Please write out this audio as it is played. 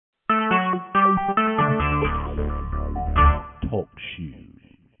Talk Shoes.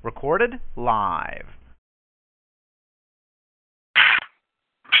 Recorded live.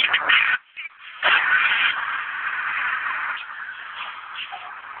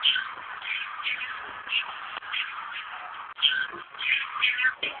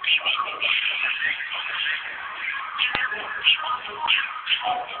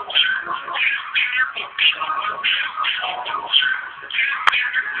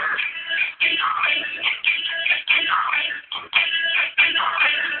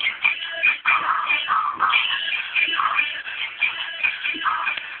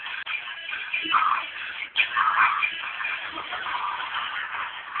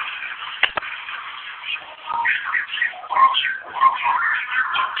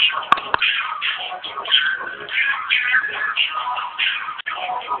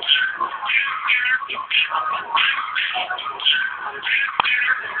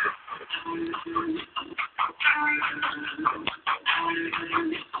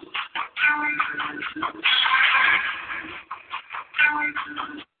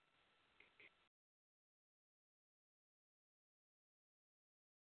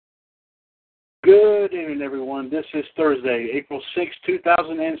 Good evening, everyone. This is Thursday, April 6,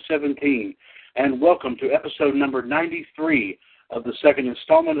 2017, and welcome to episode number 93 of the second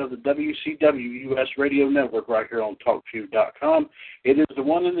installment of the WCWUS Radio Network right here on TalkShoe.com. It is the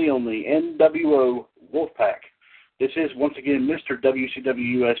one and the only NWO Wolfpac. This is, once again, Mr.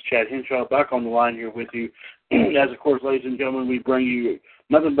 WCWUS Chad Henshaw back on the line here with you. As, of course, ladies and gentlemen, we bring you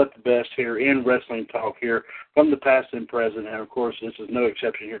nothing but the best here in wrestling talk here from the past and present, and, of course, this is no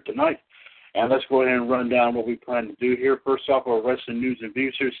exception here tonight. And let's go ahead and run down what we plan to do here. First off, our Wrestling News and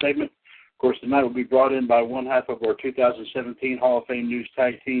Views here segment. Of course, tonight will be brought in by one half of our 2017 Hall of Fame News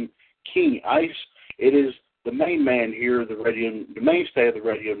Tag Team, King Ice. It is the main man here, the mainstay of the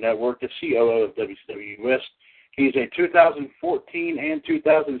radio network, the COO of WCWUS. He's a 2014 and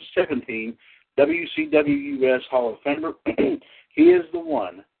 2017 WCWUS Hall of Famer. He is the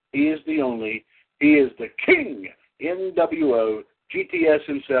one. He is the only. He is the King, NWO GTS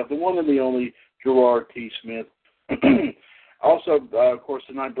himself, the one and the only Gerard T. Smith. Also, of course,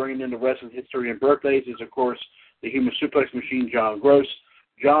 tonight bringing in the wrestling history and birthdays is, of course, the Human Suplex Machine, John Gross.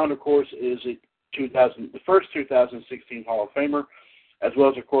 John, of course, is the first 2016 Hall of Famer, as well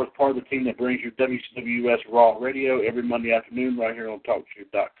as, of course, part of the team that brings you WCWUS Raw Radio every Monday afternoon right here on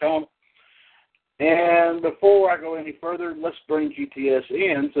TalkShoe.com. And before I go any further, let's bring GTS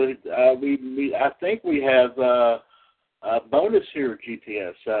in. So I think we have a bonus here,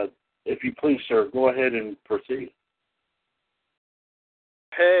 GTS. If you please, sir, go ahead and proceed.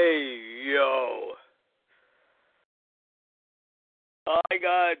 Hey, yo. I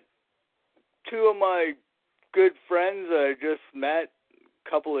got two of my good friends I just met a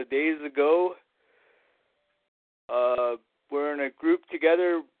couple of days ago. We're in a group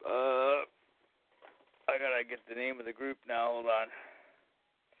together. I gotta get the name of the group now. Hold on.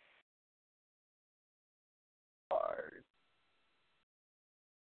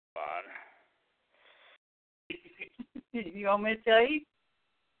 You want me to tell you?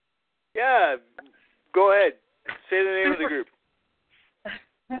 Yeah, go ahead. Say the name of the group.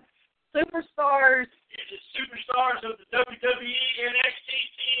 Superstars. It's the superstars of the WWE, NXT,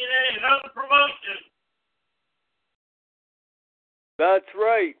 TNA, and other promotions. That's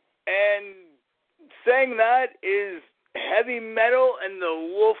right. And saying that is Heavy Metal and the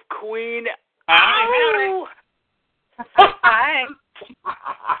Wolf Queen. Ow! Hi.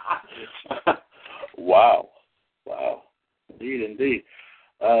 Wow. Indeed.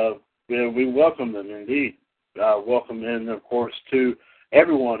 We welcome them, indeed. Welcome in, of course, to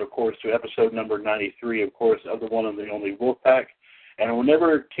everyone, of course, to episode number 93, of course, of the one and the only Wolfpac. And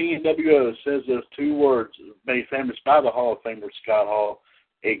whenever TNWO says those two words, made famous by the Hall of Famer Scott Hall,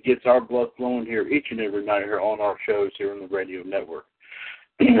 it gets our blood flowing here each and every night here on our shows here on the radio network.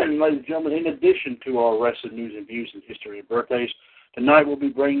 And ladies and gentlemen, in addition to our wrestling news and views and history and birthdays, tonight we'll be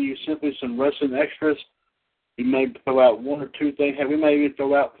bringing you simply some wrestling extras. We may throw out one or two things. We may even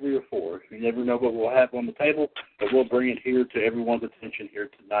throw out three or four. You never know what we'll have on the table, but we'll bring it here to everyone's attention here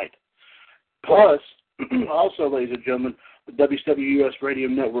tonight. Plus, also, ladies and gentlemen, the WCWUS Radio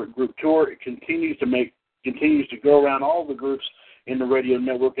Network Group Tour continues to go around all the groups in the radio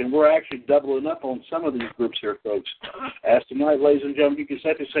network, and we're actually doubling up on some of these groups here, folks. As tonight, ladies and gentlemen, you can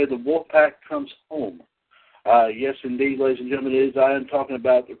safely say the Wolfpac comes home. Yes, indeed, ladies and gentlemen, it is. I am talking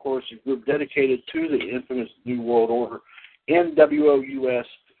about, of course, a group dedicated to the infamous New World Order, NWOUS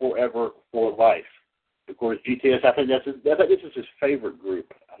Forever for Life. Of course, GTS, I think this is his favorite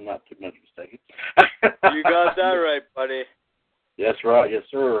group. I'm not too much mistaken. You got that right, buddy. That's right, yes,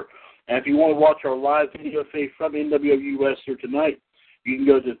 sir. And if you want to watch our live video feed from NWOUS here tonight, you can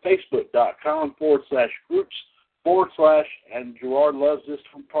go to facebook.com/groups/ and Gerard loves this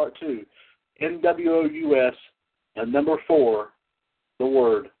from part 2, NWOUS, and number 4, the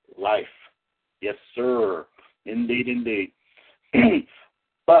word life. Yes, sir. Indeed, indeed.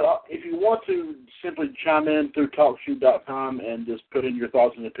 But if you want to simply chime in through TalkShoe.com and just put in your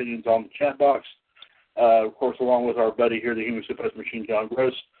thoughts and opinions on the chat box, of course, along with our buddy here, the Human Suppressed Machine, John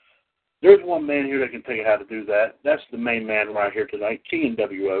Gross, there's one man here that can tell you how to do that. That's the main man right here tonight, King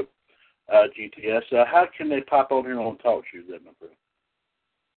NWO GTS. How can they pop on here on TalkShoe, then, my friend?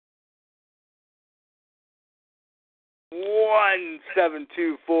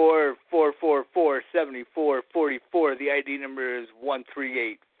 1-724-444-7444. The ID number is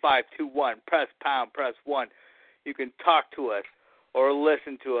 138521. Press pound, press 1. You can talk to us or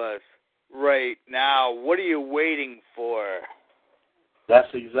listen to us right now. What are you waiting for?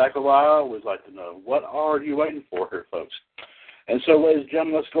 That's exactly what I always like to know. What are you waiting for here, folks? And so, ladies and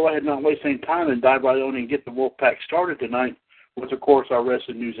gentlemen, let's go ahead and not waste any time and dive right on and get the Wolfpac started tonight with, of course, our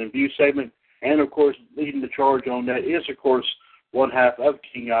Wrestling News and View segment. And, of course, leading the charge on that is, of course, one half of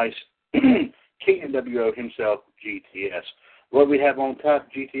King Ice, King NWO himself, GTS. What we have on tap,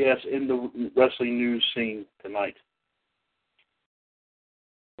 GTS, in the wrestling news scene tonight?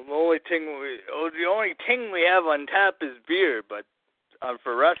 The only thing we have on tap is beer, but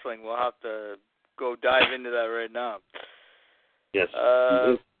for wrestling, we'll have to go dive into that right now. Yes.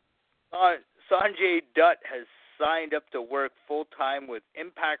 Sanjay Dutt has signed up to work full-time with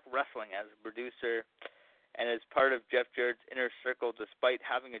Impact Wrestling as a producer and as part of Jeff Jarrett's inner circle, despite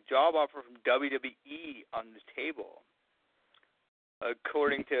having a job offer from WWE on the table.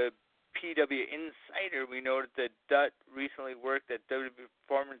 According to PW Insider, we noted that Dutt recently worked at WWE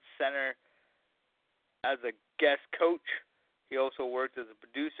Performance Center as a guest coach. He also worked as a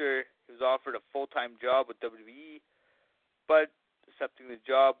producer. He was offered a full-time job with WWE, but accepting the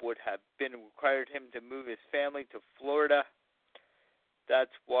job would have required him to move his family to Florida.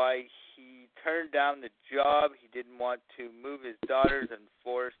 That's why he turned down the job. He didn't want to move his daughters and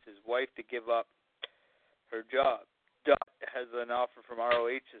forced his wife to give up her job. Dutt has an offer from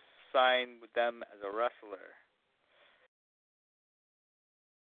ROH to sign with them as a wrestler.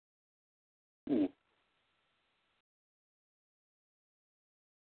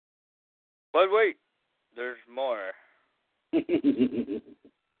 But wait, there's more.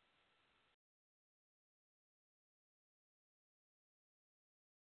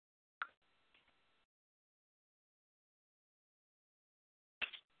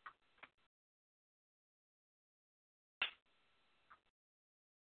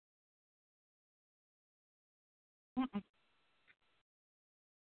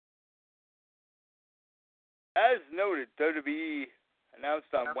 As noted, WWE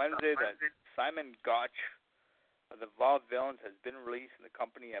announced on Wednesday that Simon Gotch of the Vaudevillains has been released from the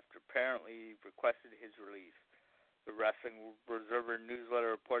company after apparently requested his release. The Wrestling Observer newsletter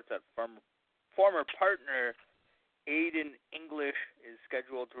reports that former partner Aiden English is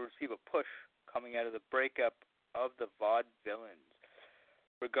scheduled to receive a push coming out of the breakup of the Vaudevillains.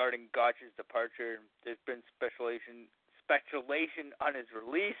 Regarding Gotch's departure, there's been speculation on his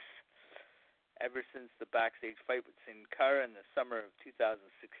release ever since the backstage fight with Sin Cara in the summer of 2016.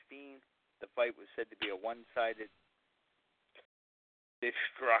 The fight was said to be a one-sided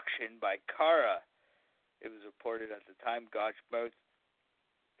destruction by Cara. It was reported at the time Gotch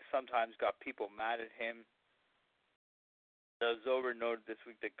sometimes got people mad at him. The Observer noted this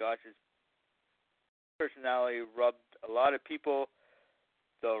week that Gotch's personality rubbed a lot of people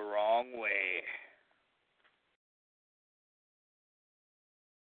the wrong way.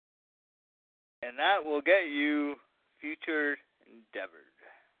 And that will get you future endeavored.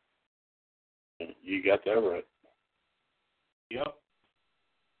 You got that right. Yep.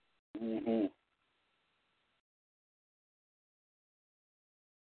 Mm-hmm.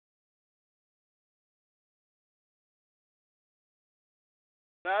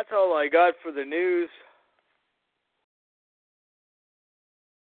 That's all I got for the news.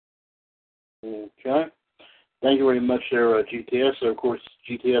 Okay. Thank you very much there, GTS. So, of course,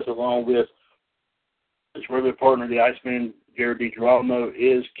 GTS, along with his regular partner, the Iceman, Jared DiGirolamo,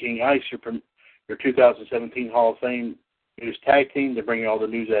 is King Ice, your 2017 Hall of Fame news tag team. They're bringing all the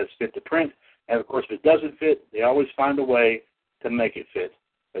news as fit to print. And, of course, if it doesn't fit, they always find a way to make it fit.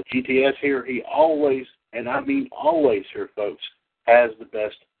 But GTS here, he always, and I mean always here, folks, has the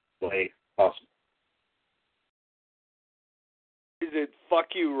best way possible. Is it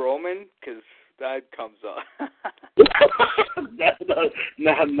fuck you, Roman? Because that comes up. No,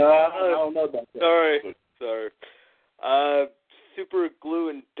 I don't know about that. Sorry. super glue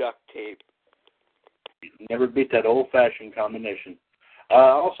and duct tape. Never beat that old-fashioned combination.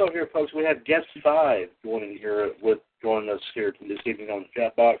 Also here, folks, we have guest 5 joining us here this evening on the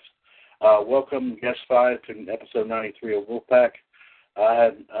chat box. Welcome, guest 5, to episode 93 of Wolfpac.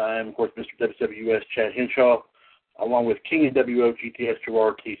 I am, of course, Mr. WWS Chad Henshaw, along with King of NWO GTS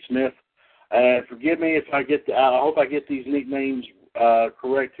Gerard T. Smith. And forgive me if I hope I get these nicknames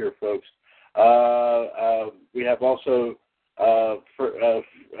correct here, folks. We have also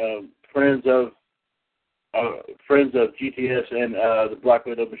friends of GTS and the Black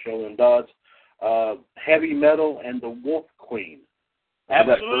Widow, Michelle and Dodds, Heavy Metal, and the Wolf Queen.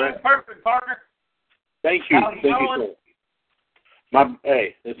 Absolutely perfect, partner. Thank you, sir.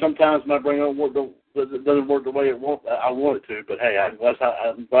 Sometimes my brain doesn't work the way I want it to, but hey, I'm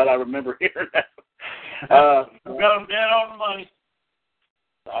glad I remember hearing that. We've got them dead on the money.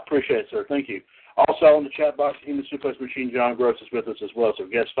 I appreciate it, sir. Thank you. Also on the chat box, Human Suplex Machine John Gross is with us as well. So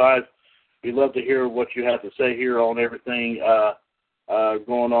guest 5, we'd love to hear what you have to say here on everything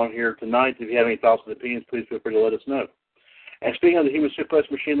going on here tonight. If you have any thoughts and opinions, please feel free to let us know. And speaking of the Human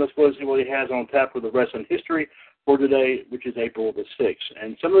Suplex Machine, let's go and see what he has on tap for the wrestling history for today, which is April the 6th.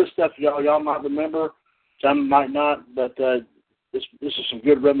 And some of the stuff y'all might remember, some might not, but this is some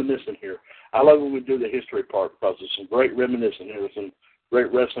good reminiscing here. I love when we do the history part because there's some great reminiscing here, some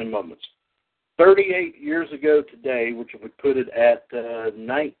great wrestling moments. 38 years ago today, which would put it at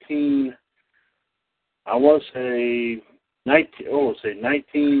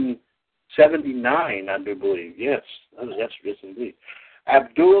 1979, I do believe. Yes, that's indeed.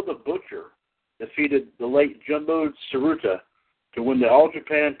 Abdullah the Butcher defeated the late Jumbo Tsuruta to win the All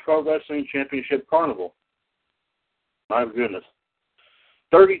Japan Pro Wrestling Championship Carnival. My goodness.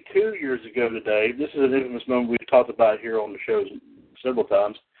 32 years ago today, this is an infamous moment we've talked about here on the show several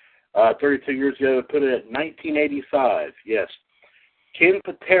times. 32 years ago, put it at 1985, yes. Ken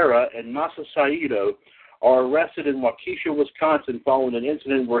Patera and Masa Saito are arrested in Waukesha, Wisconsin following an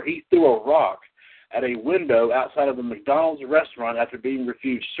incident where he threw a rock at a window outside of a McDonald's restaurant after being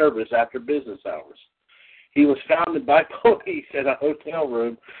refused service after business hours. He was found by police at a hotel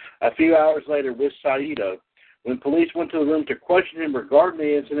room a few hours later with Saito. When police went to the room to question him regarding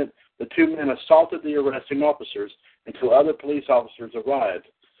the incident, the two men assaulted the arresting officers until other police officers arrived.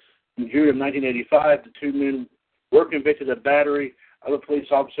 In June of 1985, the two men were convicted of battery. Other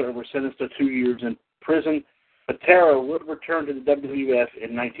police officers were sentenced to 2 years in prison. Patera would return to the WWF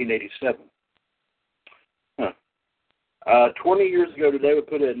in 1987. 20 years ago today, we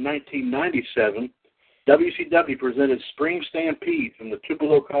put it in 1997, WCW presented Spring Stampede from the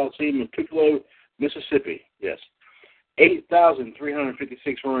Tupelo Coliseum in Tupelo, Mississippi. Yes.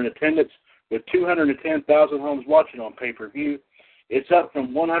 8,356 were in attendance with 210,000 homes watching on pay-per-view. It's up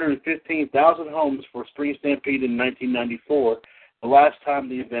from 115,000 homes for Spring Stampede in 1994, the last time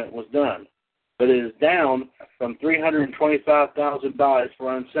the event was done. But it is down from 325,000 buys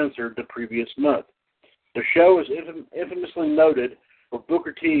for Uncensored the previous month. The show is infamously noted for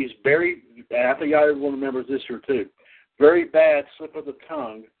Booker T's very, I think everyone remembers this here too, very bad slip of the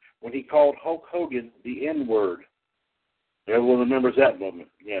tongue when he called Hulk Hogan the N-word. Everyone remembers that moment,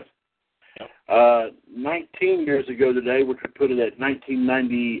 yes. 19 years ago today, which would put it at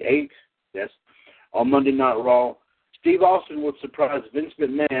 1998, yes, on Monday Night Raw, Steve Austin would surprise Vince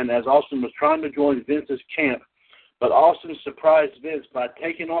McMahon as Austin was trying to join Vince's camp, but Austin surprised Vince by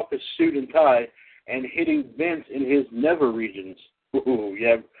taking off his suit and tie and hitting Vince in his nether regions. Ooh,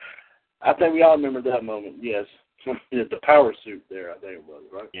 yeah. I think we all remember that moment, yes. The power suit there, I think it was,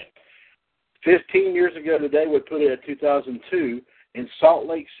 right? Yeah. 15 years ago today would put it at 2002 in Salt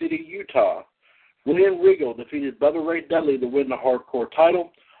Lake City, Utah. William Regal defeated Bubba Ray Dudley to win the hardcore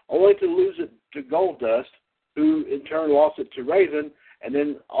title, only to lose it to Goldust, who in turn lost it to Raven, and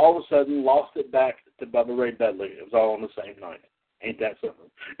then all of a sudden lost it back to Bubba Ray Dudley. It was all on the same night. Ain't that something?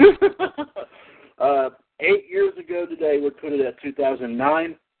 8 years ago today would put it at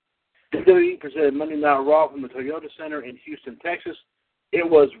 2009. WWE presented Monday Night Raw from the Toyota Center in Houston, Texas. It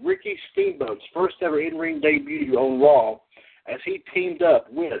was Ricky Steamboat's first ever in-ring debut on Raw as he teamed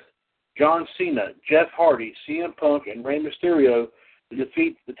up with John Cena, Jeff Hardy, CM Punk, and Rey Mysterio to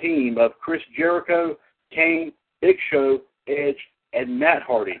defeat the team of Chris Jericho, Kane, Big Show, Edge, and Matt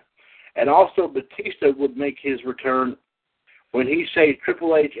Hardy. And also Batista would make his return when he saved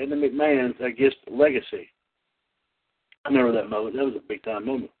Triple H and the McMahons against Legacy. I remember that moment. That was a big-time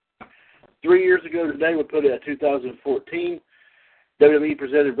moment. 3 years ago today, we put it at 2014. WWE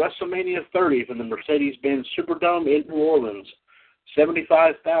presented WrestleMania 30 from the Mercedes-Benz Superdome in New Orleans.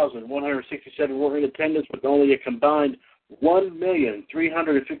 75,167 were in attendance with only a combined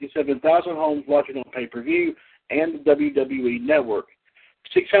 1,357,000 homes watching on pay-per-view and the WWE Network.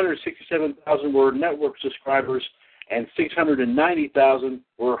 667,000 were network subscribers, and 690,000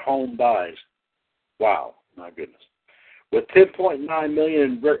 were home buys. Wow, my goodness. With 10.9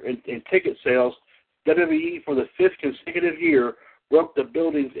 million in ticket sales, WWE for the 5th consecutive year broke the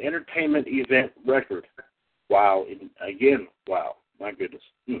building's entertainment event record. Wow, again, wow, my goodness.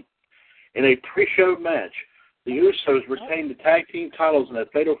 In a pre-show match, the Usos retained the tag team titles in a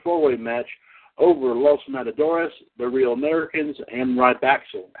fatal four-way match over Los Matadores, the Real Americans, and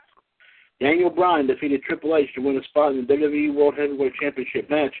Rybaxel. Daniel Bryan defeated Triple H to win a spot in the WWE World Heavyweight Championship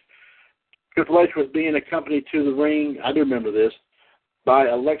match. Triple H was being accompanied to the ring, I do remember this, by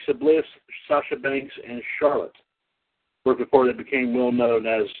Alexa Bliss, Sasha Banks, and Charlotte, before they became well known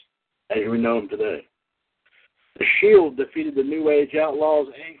as we know them today. The Shield defeated the New Age Outlaws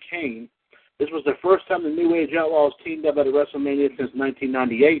and Kane. This was the first time the New Age Outlaws teamed up at a WrestleMania since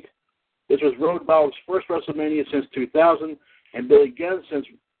 1998. This was Road Dogg's first WrestleMania since 2000, and Billy Gunn's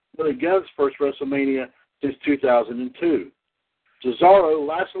first WrestleMania since 2002. Cesaro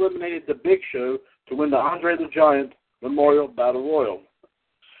last eliminated The Big Show to win the Andre the Giant Memorial Battle Royal.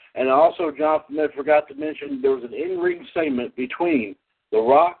 And also, Jonathan forgot to mention, there was an in-ring segment between The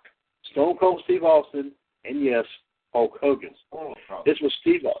Rock, Stone Cold Steve Austin, and, yes, Hulk Hogan. This was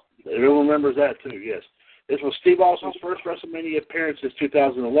Steve Austin. Everyone remembers that, too, yes. This was Steve Austin's first WrestleMania appearance since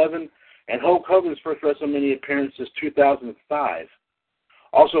 2011, and Hulk Hogan's first WrestleMania appearance since 2005.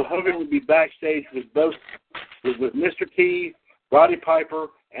 Also, Hogan would be backstage with Mr. T, Roddy Piper,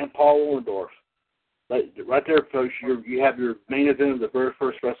 and Paul Orndorff. Right there, folks, you have your main event of the very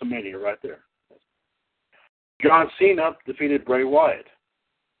first WrestleMania right there. John Cena defeated Bray Wyatt.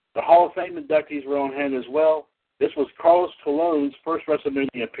 The Hall of Fame inductees were on hand as well. This was Carlos Colon's first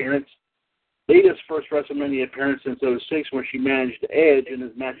WrestleMania appearance, Lita's first WrestleMania appearance since 2006 when she managed Edge in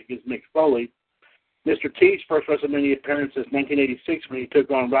his match against Mick Foley, Mr. T's first WrestleMania appearance since 1986 when he took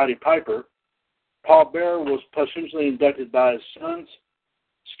on Roddy Piper. Paul Bearer was posthumously inducted by his sons.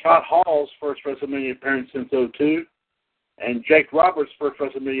 Scott Hall's first WrestleMania appearance since 2002, and Jake Roberts' first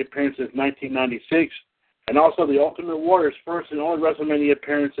WrestleMania appearance since 1996, and also the Ultimate Warrior's first and only WrestleMania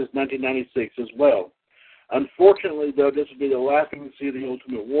appearance since 1996 as well. Unfortunately, though, this would be the last we would see of the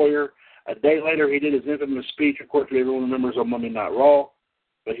Ultimate Warrior. A day later, he did his infamous speech, of course, everyone remembers on Monday Night Raw,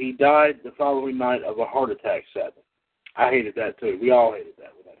 but he died the following night of a heart attack, sadly. I hated that, too. We all hated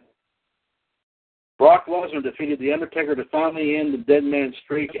that. Brock Lesnar defeated The Undertaker to finally end the dead man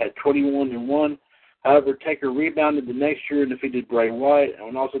streak at 21-1. However, Taker rebounded the next year and defeated Bray Wyatt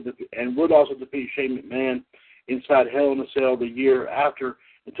and would also defeat Shane McMahon inside Hell in a Cell the year after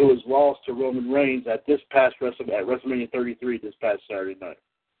until his loss to Roman Reigns at WrestleMania 33 this past Saturday night.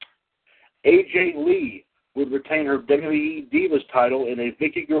 AJ Lee would retain her WWE Divas title in a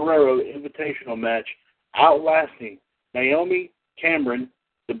Vicky Guerrero invitational match, outlasting Naomi, Cameron,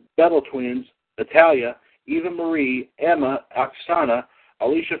 the Battle Twins, Natalya, Eva Marie, Emma, Oksana,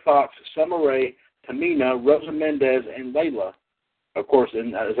 Alicia Fox, Summer Rae, Tamina, Rosa Mendez, and Layla. Of course,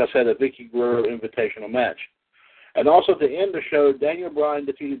 as I said, a Vicky Guerrero invitational match. And also to end the show, Daniel Bryan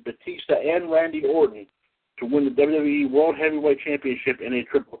defeated Batista and Randy Orton to win the WWE World Heavyweight Championship in a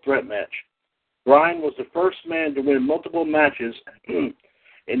triple threat match. Bryan was the first man to win multiple matches in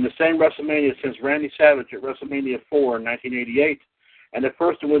the same WrestleMania since Randy Savage at WrestleMania 4 in 1988, and the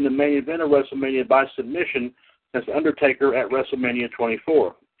first to win the main event of WrestleMania by submission since Undertaker at WrestleMania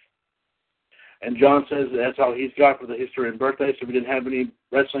 24. And John says that's all he's got for the history and birthdays, so we didn't have any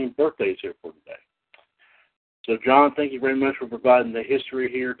wrestling birthdays here for today. So, John, thank you very much for providing the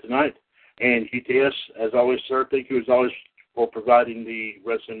history here tonight. And GTS, as always, sir, thank you as always for providing the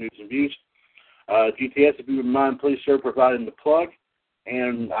wrestling news and views. GTS, if you would mind, please, sir, providing the plug.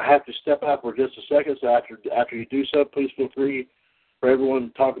 And I have to step out for just a second, so after you do so, please feel free for everyone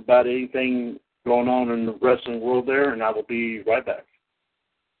to talk about anything going on in the wrestling world there, and I will be right back.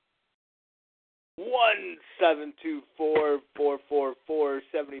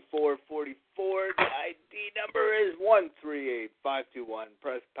 1-724-444-7444. The ID number is 138521.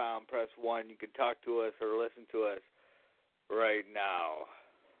 Press pound, press 1. You can talk to us or listen to us right now.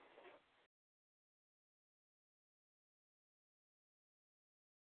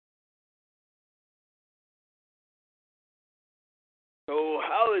 So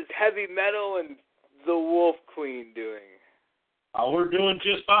how is Heavy Metal and the Wolf Queen doing? Oh, we're doing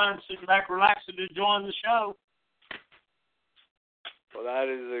just fine, sitting back relaxing to enjoying the show. Well, that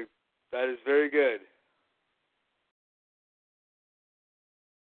is very good.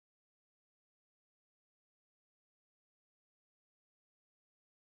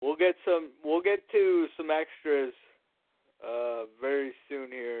 We'll get to some extras very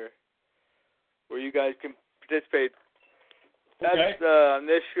soon here, where you guys can participate. That's Okay. on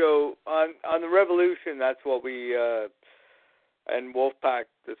this show on the Revolution. That's what we and Wolfpac.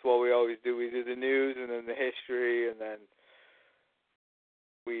 That's what we always do. We do the news and then the history, and then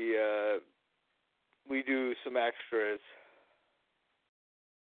we do some extras.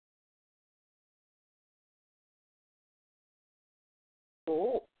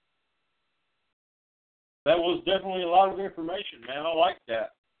 Cool. That was definitely a lot of information, man. I like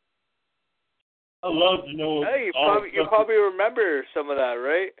that. I love to know. Hey, you probably remember some of that,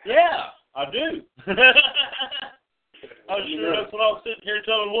 right? Yeah, I do. I'm sure that's what I was sitting here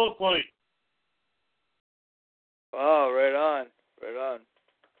telling Wolfpac. Oh, right on, right on.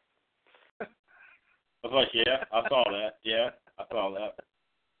 I was like, yeah, I saw that. Yeah, I saw that.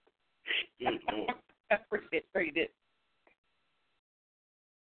 Good Lord. I read it.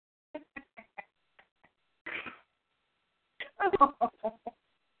 God.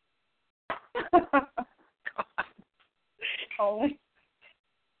 Only.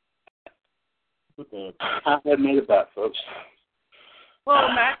 I have made it back, folks. Well,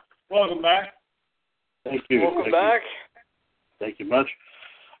 Max. Welcome back. Thank you. Welcome back. Thank you much.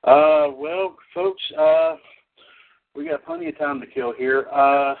 Well, folks, we got plenty of time to kill here.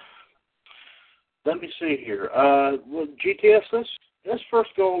 Let me see here. Well, GTS, let's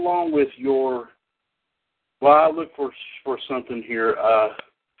first go along with your. Well, I look for something here.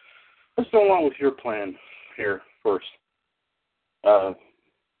 Let's go along with your plan here first.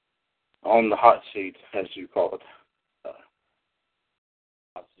 On the hot seat, as you call it.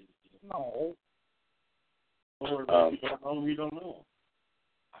 No. Or you don't know.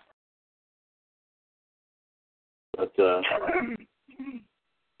 But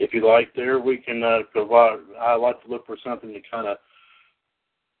if you like, there we can. Cause I like to look for something to kind of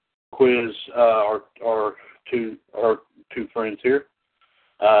quiz our two friends here.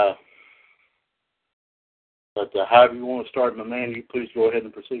 But however you want to start, my man, you please go ahead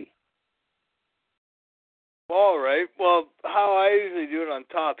and proceed. All right. Well, how I usually do it on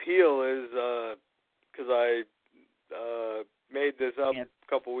Top Heel is because I made this up a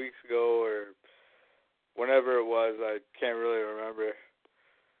couple weeks ago or whenever it was. I can't really remember.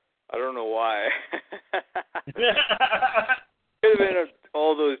 I don't know why. Could have been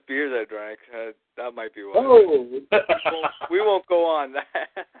all those beers I drank. That might be why. Oh. we won't go on that.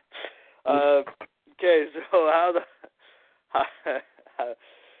 Okay, so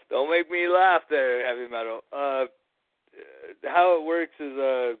don't make me laugh there, Heavy Metal. How it works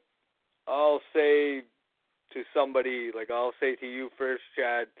is I'll say to somebody, like I'll say to you first,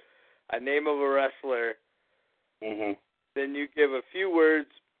 Chad, a name of a wrestler. Mm-hmm. Then you give a few words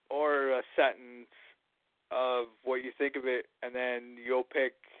or a sentence of what you think of it, and then you'll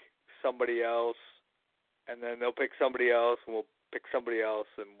pick somebody else, and then they'll pick somebody else, and we'll pick somebody else,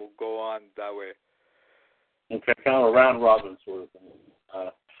 and we'll go on that way. Okay, kind of a round robin sort of thing.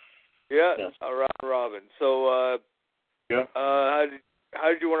 Yeah, yes. a round robin. So, yeah. How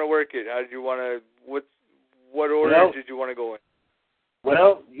did you want to work it? How did you want to? What order did you want to go in?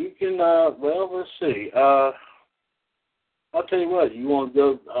 Well, you can. Well, let's see. I'll tell you what. You want to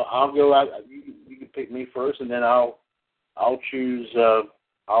go? I'll go out. You can pick me first, and then I'll choose.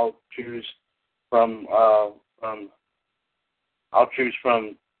 I'll choose from. I'll choose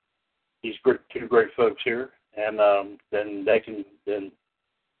from these two great folks here, and then they can then.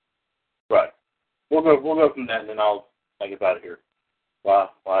 Right. We'll go from that, and then I'll think about it here. Why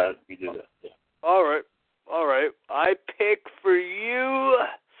you do that? Yeah. All right. I pick for you.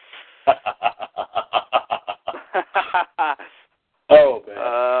 Oh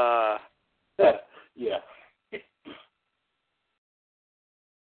man. Yeah.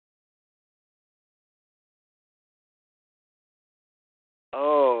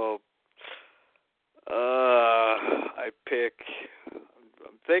 Oh. I pick.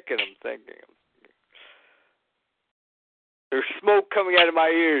 I'm thinking. There's smoke coming out of my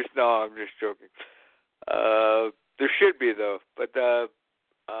ears. No, I'm just joking. There should be though, but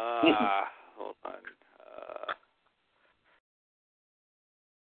hold on.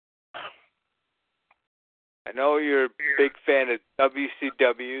 I know you're a big fan of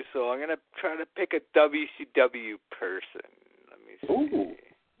WCW, so I'm gonna try to pick a WCW person. Let me see. Ooh.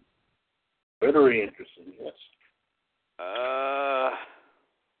 Very interesting. Yes.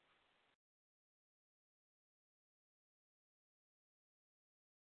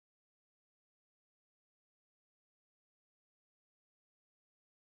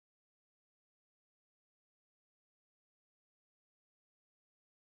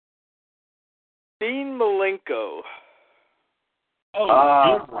 Dean Malenko.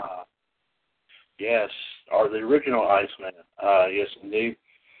 Yes, or the original Iceman. Yes, indeed.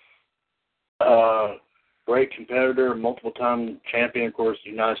 great competitor, multiple-time champion, of course,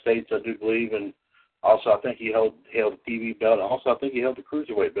 the United States, I do believe, and also I think he held the TV belt. Also, I think he held the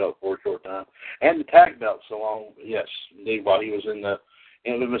cruiserweight belt for a short time, and the tag belt so long. Yes, indeed, while he was in the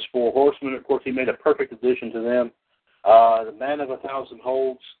infamous Four Horsemen. Of course, he made a perfect addition to them. The man of 1,000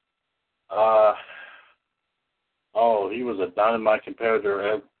 holds. He was a dynamite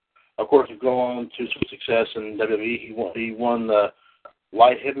competitor. And of course, he go on to some success in WWE. He won the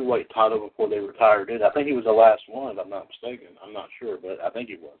light heavyweight title before they retired it. I think he was the last one, if I'm not mistaken. I'm not sure, but I think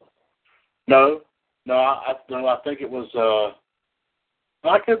he was. No, I think it was.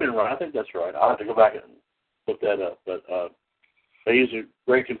 I could have been right. I think that's right. I'll have to go back and look that up. But he's a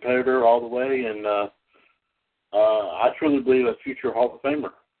great competitor all the way, and I truly believe a future Hall of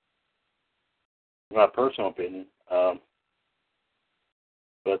Famer. In my personal opinion.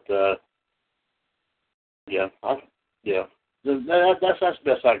 That's the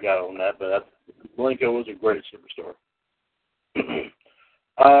best I got on that. But Malenko was a great superstar.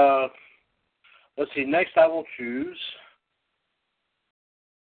 Let's see. Next, I will choose.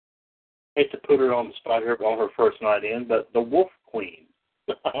 I hate to put her on the spot here on her first night in, but the Wolf Queen.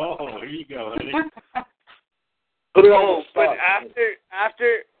 Oh, here you go, honey. Put her on the spot. But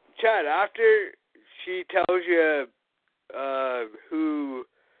after she tells you who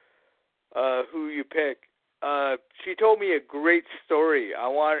you pick, she told me a great story. I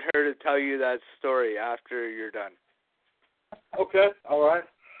want her to tell you that story after you're done. Okay, all right.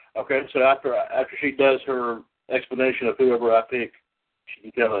 Okay, so after she does her explanation of whoever I pick, she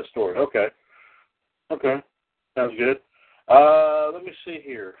can tell that story. Okay, sounds good. Let me see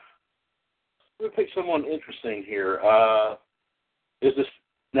here. Let me pick someone interesting here. Is this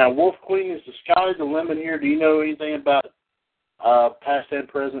now Wolf Queen? Is the sky the limit here? Do you know anything about past and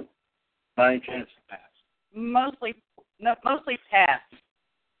present? By any chance? Past. Mostly past.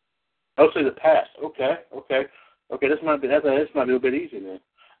 Mostly the past. Okay. This might be a little bit easy then.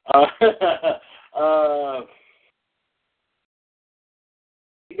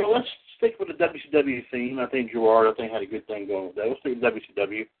 Let's stick with the WCW theme. I think Gerard, had a good thing going with that. Let's stick with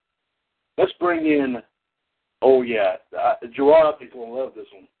WCW. Let's bring in, Gerard, I think will love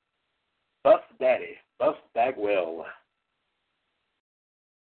this one. Buff Daddy, Buff Bagwell.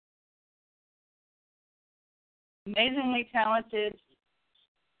 Amazingly talented.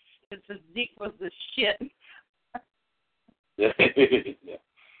 His physique was the shit. Yeah.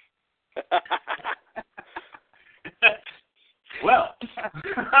 Well.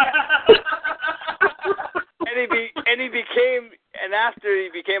 After he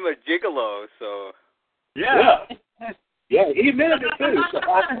became a gigolo, so. Yeah, he admitted it too. So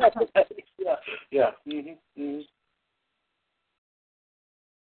yeah. Mm-hmm.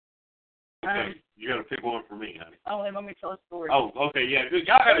 Okay, you got to pick one for me, honey. Oh, let me tell a story. Oh, okay, yeah.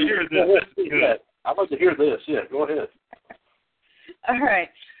 Y'all got to hear this. This is good. I'd like to hear this. Yeah, go ahead. All right.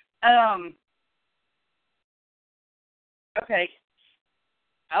 Okay.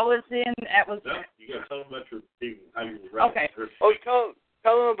 I was in. You got to tell them about your team, how you were running. Okay. Oh,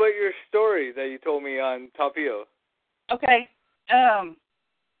 tell them about your story that you told me on Tapio. Okay. I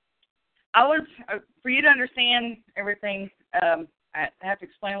was, for you to understand everything, I have to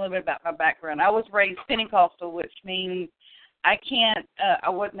explain a little bit about my background. I was raised Pentecostal, which means I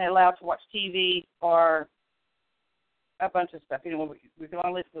wasn't allowed to watch TV or a bunch of stuff. We could only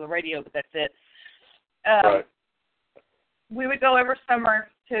listen to the radio, but that's it. Right. We would go every summer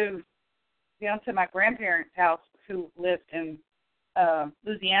down to my grandparents' house, who lived in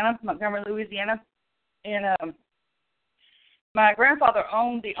Louisiana, Montgomery, Louisiana. And my grandfather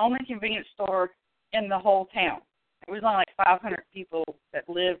owned the only convenience store in the whole town. It was only like 500 people that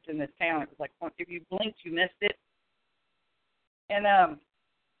lived in this town. It was like, if you blinked, you missed it. And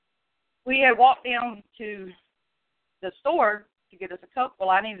we had walked down to the store to get us a Coke. Well,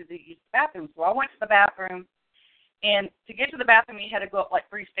 I needed to use the bathroom, so I went to the bathroom. And to get to the bathroom, you had to go up like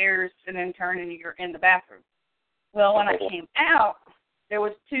 3 stairs and then turn, and you're in the bathroom. Well, when I came out, there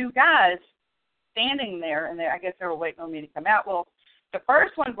was 2 guys standing there, and I guess they were waiting on me to come out. Well, the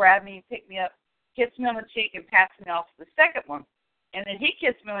first one grabbed me, picked me up, kissed me on the cheek, and passed me off to the second one. And then he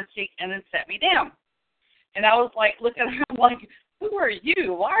kissed me on the cheek and then set me down. And I was like looking at him like, who are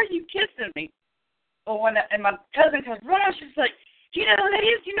you? Why are you kissing me? Well, and my cousin comes running out, she's like, do you know who that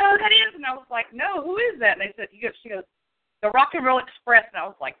is? Do you know who that is? And I was like, no, who is that? And they said, she goes, the Rock and Roll Express. And I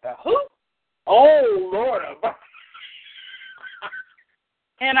was like, the who? Oh, Lord.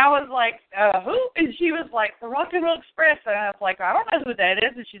 And I was like, who? And she was like, the Rock and Roll Express. And I was like, I don't know who that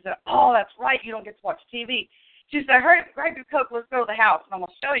is. And she said, oh, that's right. You don't get to watch TV. She said, hurry, grab your Coke. Let's go to the house, and I'm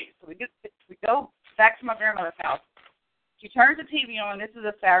going to show you. So we go back to my grandmother's house. She turns the TV on. This is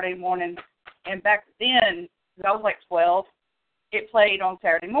a Saturday morning. And back then, because I was like 12, it played on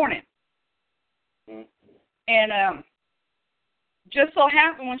Saturday morning. Mm-hmm. And just so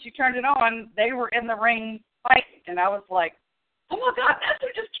happened when she turned it on, they were in the ring fighting. And I was like, oh, my God, that's who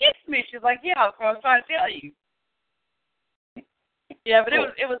just kissed me. She's like, yeah, that's what I was trying to tell you. Yeah, but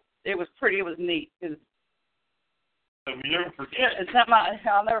it was pretty. It was neat. You never forget. It's something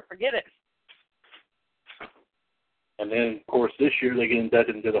I'll never forget it. And then, of course, this year they get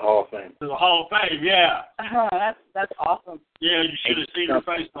inducted into the Hall of Fame. To the Hall of Fame, yeah. That's awesome. Yeah, you should have seen her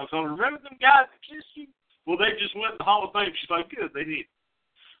face. I told her, remember them guys that kissed you? Well, they just went to the Hall of Fame. She's like, good, they did.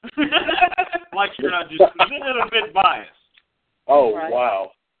 Like you're not just a little bit biased. Oh, right.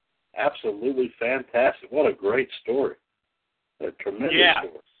 Wow. Absolutely fantastic. What a great story. A tremendous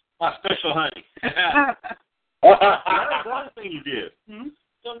story. My special honey. That's the other thing you did. Hmm?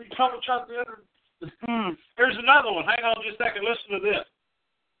 Somebody troubleshot the other. Here's another one. Hang on just a second. Listen to this.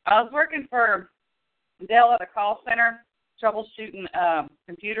 I was working for Dell at a call center, troubleshooting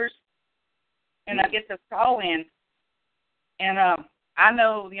computers, and I get this call in, and I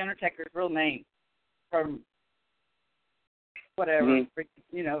know the Undertaker's real name from whatever,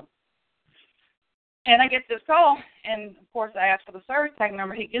 you know. And I get this call, and, of course, I ask for the service tag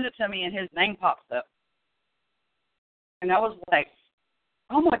number. He gives it to me, and his name pops up. And I was like,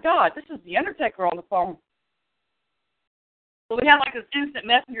 oh, my God, this is the Undertaker on the phone. So we had like this instant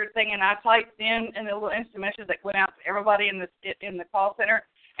messenger thing, and I typed in the little instant message that went out to everybody in the call center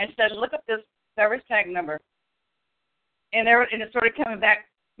and said, look up this service tag number. And it started coming back.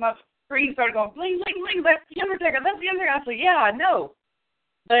 My screen started going, bling, bling, bling, that's the Undertaker, that's the Undertaker. I said, yeah, I know.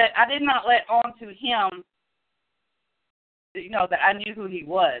 But I did not let on to him, you know, that I knew who he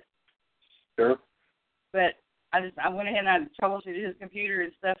was. Sure. But I went ahead and I troubleshooted his computer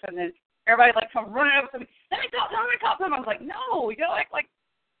and stuff, and then everybody like come running over to me. Let me talk to him. I was like, no, you don't act like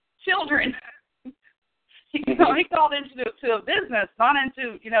children. He called into a business, not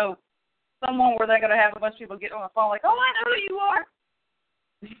into, you know, someone where they're going to have a bunch of people get on the phone like, oh, I know who you are.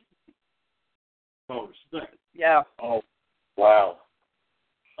 Oh, respect. Yeah. Oh, wow.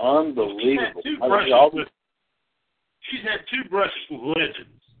 Unbelievable. She's had two brushes with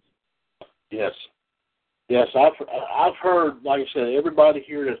legends. Yes. Yes, I've heard, like I said, everybody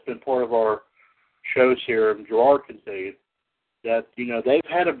here that's been part of our shows here, and Gerard can tell you, that, you know, they've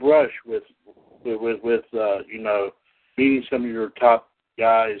had a brush with you know, meeting some of your top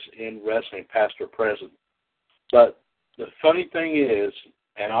guys in wrestling, past or present. But the funny thing is,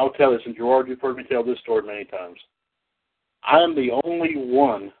 and I'll tell this, and Gerard, you've heard me tell this story many times, I am the only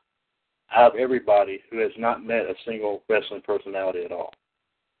one out of everybody who has not met a single wrestling personality at all.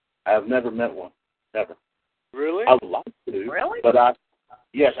 I have never met one. Never. Really? I would like to. Really? But I would.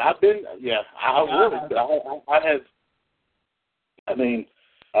 But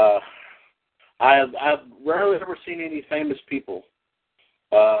I've rarely ever seen any famous people.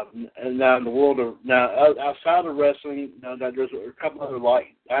 And now in the world of outside of wrestling, there's a couple other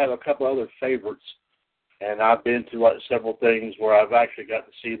I have a couple other favorites, and I've been to several things where I've actually got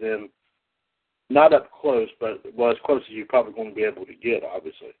to see them, not up close, but as close as you're probably going to be able to get,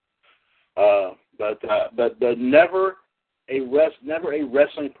 obviously. But never a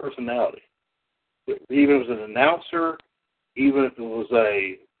wrestling personality. Even if it was an announcer, even if it was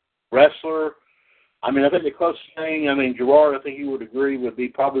a wrestler. I mean, I think the closest thing, Gerard, I think you would agree, would be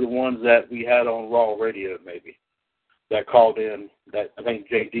probably the ones that we had on Raw Radio, maybe, that called in. That I think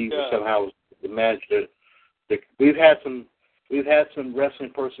JD was somehow managed to. We've had some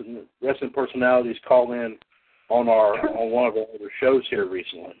wrestling personalities call in on one of our other shows here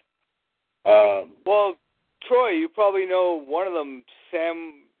recently. Well, Troy, you probably know one of them,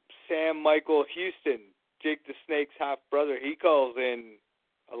 Sam Michael Houston, Jake the Snake's half brother. He calls in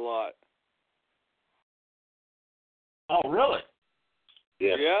a lot. Oh, really?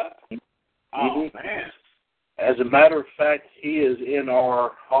 Yes. Yeah. Oh, man. As a matter of fact, he is in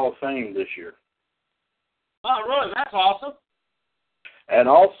our Hall of Fame this year. Oh, really? That's awesome. And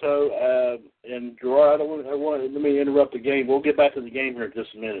also, and Gerard, let me interrupt the game. We'll get back to the game here in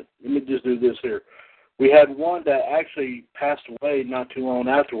just a minute. Let me just do this here. We had one that actually passed away not too long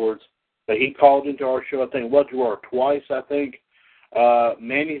afterwards, but he called into our show, I think, Gerard, twice, I think,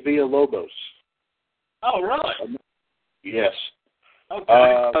 Manny Villalobos. Oh, really? Yes.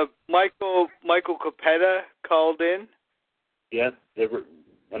 Okay. Michael Capetta called in. Yes,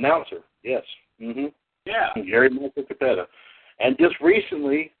 announcer. Yes. Mm-hmm. Yeah. Gary Michael Capetta. And just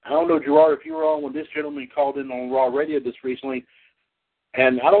recently, I don't know, Gerard, if you were on when this gentleman called in on Raw Radio just recently,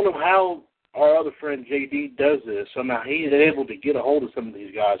 and I don't know how our other friend JD does this. Somehow he is able to get a hold of some of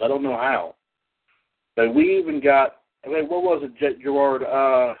these guys. I don't know how. But we even got, what was it, Gerard?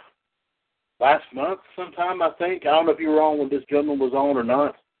 last month sometime, I think. I don't know if you were on when this gentleman was on or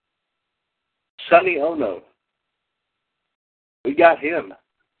not. Sonny Ono. We got him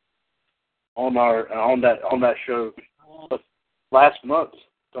on that show last month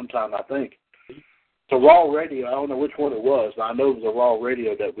sometime, I think. It's a Raw Radio. I don't know which one it was, but I know it was a Raw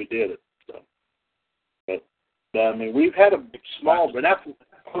Radio that we did it. So, but I mean, we've had a small, but that's as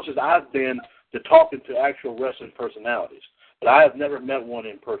close as I've been to talking to actual wrestling personalities. But I have never met one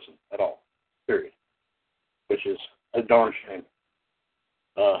in person at all, period, which is a darn shame.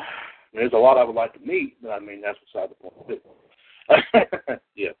 There's a lot I would like to meet, but I mean, that's beside the point.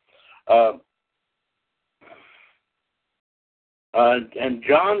 Yeah. And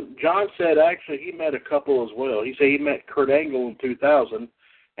John said actually he met a couple as well. He said he met Kurt Angle in 2000,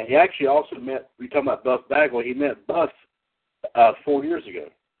 and he actually also met, we're talking about Buff Bagwell, he met Buff 4 years ago.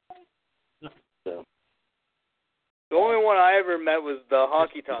 So. The only one I ever met was the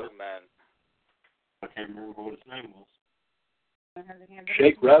Honky Tonk Man. I can't remember what his name was.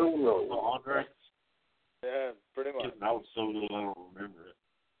 Shake, rattle, and roll. Andre? Yeah, pretty much. I was so little, I don't remember it.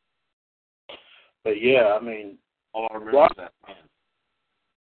 But yeah, I mean, all I remember is that man.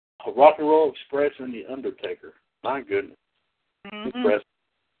 Rock and Roll Express and The Undertaker. My goodness. Mm-hmm.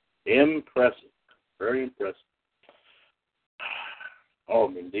 Impressive. Very impressive. Oh,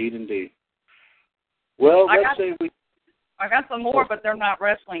 indeed. Well, let's say I got some more, but they're not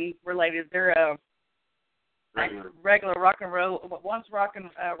wrestling related. They're regular rock and roll. One's rock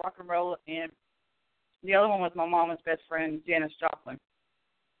and roll, and the other one was my mama's best friend, Janis Joplin.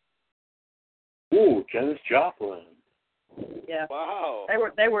 Ooh, Janis Joplin. Yeah. Wow.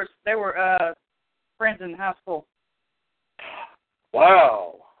 They were friends in high school.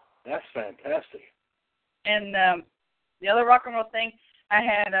 Wow, that's fantastic. And the other rock and roll thing, I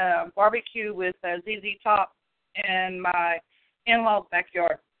had a barbecue with ZZ Top in my in-law's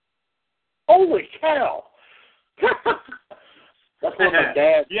backyard. Holy cow! That's what my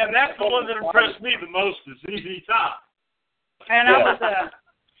dad. Yeah, that's the one that impressed me the most is ZZ Top. And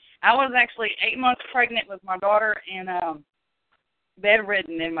I was actually 8 months pregnant with my daughter and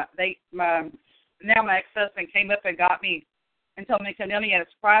bedridden, and now my ex-husband came up and got me and told me he had a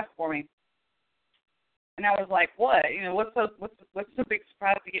surprise for me. And I was like, what? You know, what's the big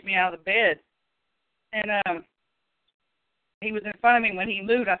surprise to get me out of the bed? And he was in front of me when he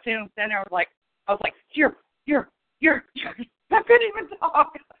moved. I seen him stand there. I was like, you're. I couldn't even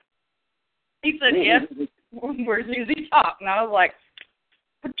talk. He said, yes, where's ZZ Top? And I was like,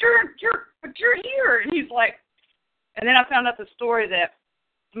 but you're here. And he's like, and then I found out the story that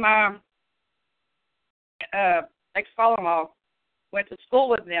my ex-father-in-law went to school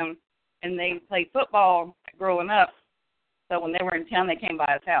with them, and they played football growing up. So when they were in town, they came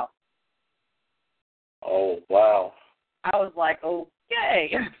by his house. Oh, wow. I was like,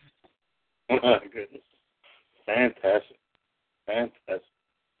 okay. Oh, my goodness. Fantastic.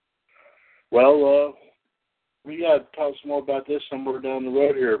 Well, we got to talk some more about this somewhere down the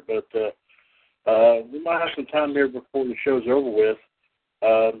road here, but we might have some time here before the show's over with.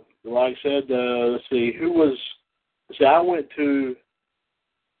 Like I said, let's see, I went to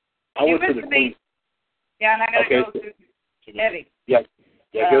the Queen. Yeah, and I got to go to Eddie. Yeah,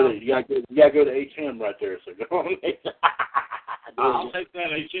 you gotta go to HM right there. So go on. I'll take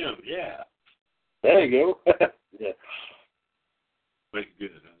that HM. Yeah. There you go. Yeah. Make it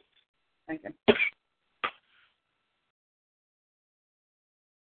good. Thank you.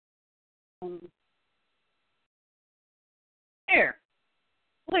 Here,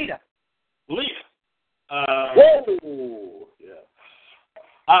 Lita. Whoa! Yeah.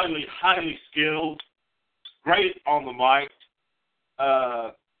 Highly skilled. Great on the mic.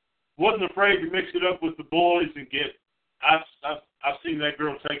 Wasn't afraid to mix it up with the boys and get. I've seen that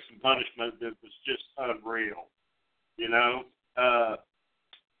girl take some punishment that was just unreal. You know,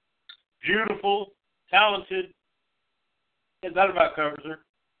 beautiful, talented. Yeah, that about covers her.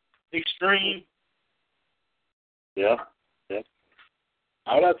 Extreme. Yeah.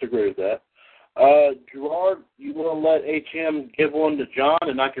 I would have to agree with that. Gerard, you want to let HM give one to John,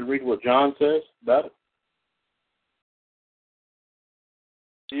 and I can read what John says about it?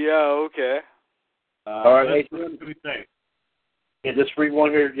 Yeah, okay. All right, HM. What do you think? Yeah, just read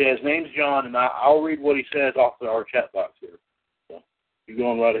one here. Yeah, his name's John, and I'll read what he says off our chat box here. So, you're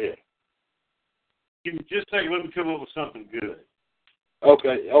going right ahead. You can just take a look and come up with something good.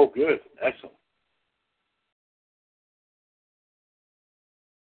 Okay. Oh, good. Excellent.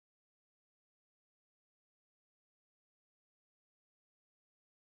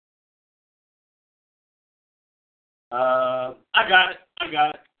 I got it.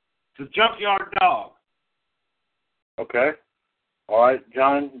 The Junkyard Dog. Okay. All right,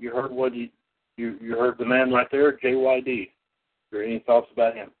 John, you heard what You heard the man right there, JYD. Any thoughts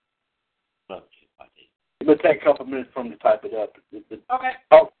about him? Love JYD. It would take a couple minutes for him to type it up. Okay.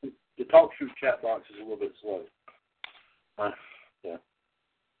 The talk show chat box is a little bit slow. Yeah.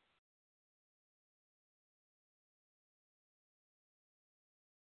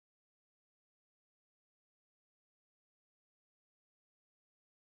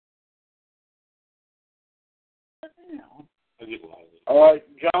 All right,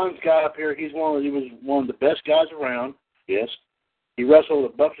 John's guy up here. He was one of the best guys around. Yes, he wrestled a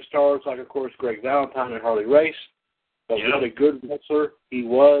bunch of stars, like of course Greg Valentine and Harley Race. But what a good wrestler he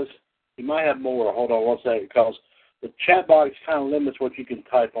was. He might have more. Hold on one second, because the chat box kind of limits what you can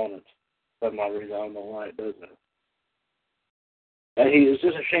type on it. For some reason, I don't know why it does that. And it's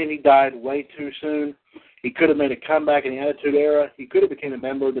just a shame he died way too soon. He could have made a comeback in the Attitude Era. He could have become a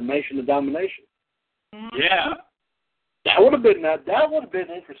member of the Nation of Domination. Yeah. That would have been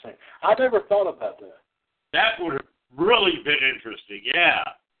interesting. I never thought about that. That would have really been interesting, yeah.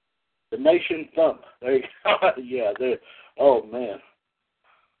 The Nation Thump. There you go. Yeah, oh, man.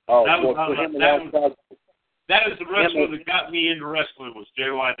 Oh, that is the wrestler that got me into wrestling was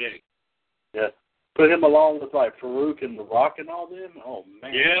JYD. Yeah. Put him along with, like, Farouk and The Rock and all them. Oh,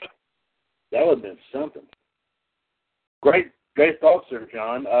 man. Yeah. That would have been something. Great thoughts there,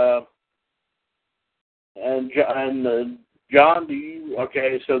 John. And John,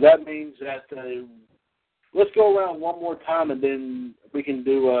 okay, so that means that let's go around one more time and then we can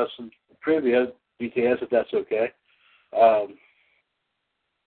do some trivia, BTS, if that's okay. Well,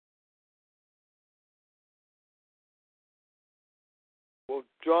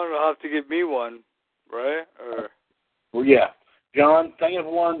 John will have to give me one, right? Well, yeah. John, think of a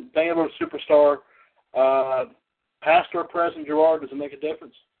superstar. Past or present, Gerard, does it make a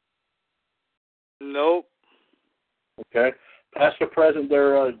difference? Nope. Okay. Past or present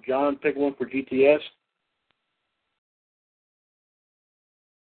there, John, pick one for GTS.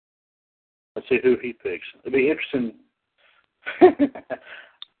 Let's see who he picks. It'll be interesting.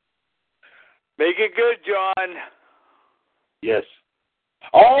 Make it good, John. Yes.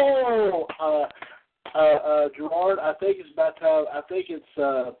 Oh, Gerard, I think it's about to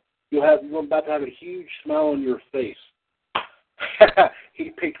you're about to have a huge smile on your face. He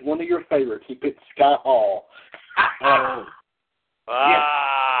picked one of your favorites. He picked Scott Hall.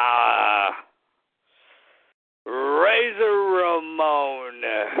 Razor Ramon,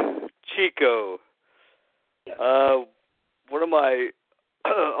 Chico. Yeah. One of my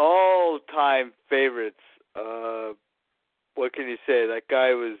all-time favorites. What can you say? That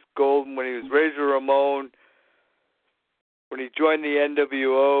guy was golden when he was Razor Ramon. When he joined the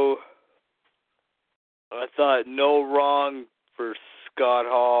NWO, I thought no wrong for Scott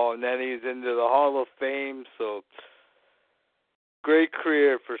Hall, and then he's into the Hall of Fame, so great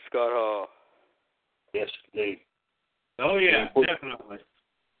career for Scott Hall. Yes, indeed. Oh, yeah, definitely.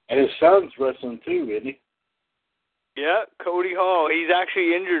 And his son's wrestling too, isn't he? Yeah, Cody Hall. He's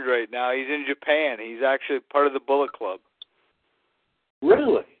actually injured right now. He's in Japan. He's actually part of the Bullet Club.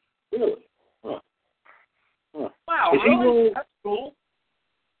 Really? Huh. Wow, really? That's cool.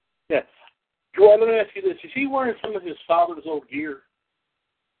 Yeah. Joel, let me ask you this. Is he wearing some of his father's old gear?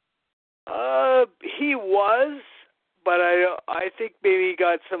 He was, but I think maybe he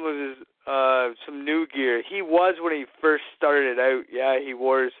got some of his some new gear. He was when he first started out. Yeah, he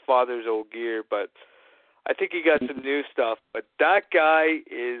wore his father's old gear, but I think he got some new stuff. But that guy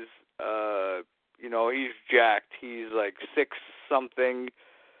is, he's jacked. He's like 6-something.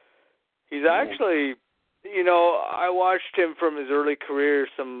 He's actually, I watched him from his early career,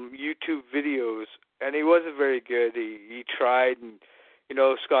 some YouTube videos, and he wasn't very good. He tried, and,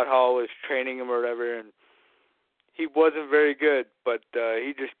 Scott Hall was training him or whatever, and he wasn't very good, but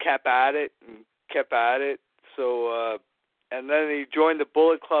he just kept at it and kept at it. So, and then he joined the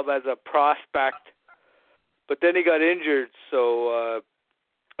Bullet Club as a prospect, but then he got injured. So,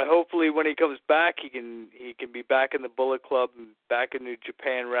 hopefully when he comes back, he can be back in the Bullet Club and back in New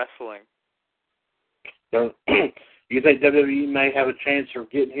Japan Wrestling. So, you think WWE may have a chance of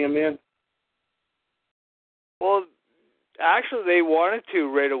getting him in? Well, actually, they wanted to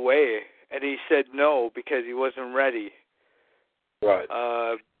right away, and he said no because he wasn't ready. Right.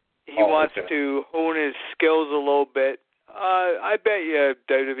 He wants to hone his skills a little bit. I bet you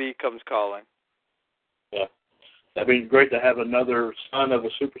WWE comes calling. Yeah. That'd be great to have another son of a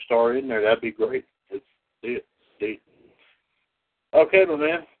superstar in there. That'd be great. Okay, my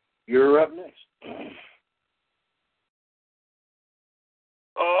man. You're up next.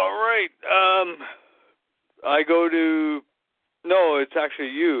 All right. I go to... No, it's actually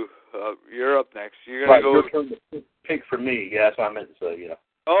you. You're up next. You're going to go... Your turn to pick for me. Yeah, that's what I meant to say, yeah.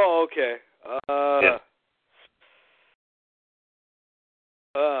 Oh, okay. Yeah.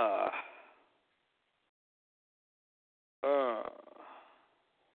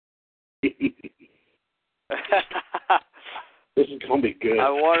 This is gonna be good. I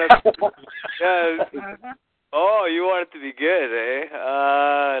want it. Oh, you want it to be good, eh?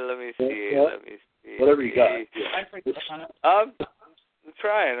 Let me see. Whatever you got. I'm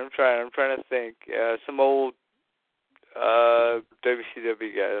trying to think. Some old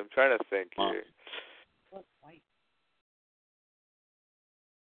WCW guys. I'm trying to think here.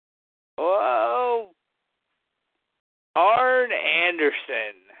 Oh, Arn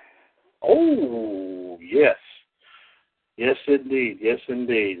Anderson. Oh, yes. Yes, indeed. Yes,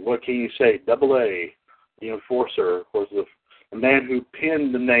 indeed. What can you say? Double A, the enforcer, of course, the man who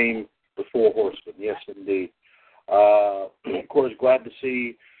penned the name The Four Horsemen. Yes, indeed. Of course, glad to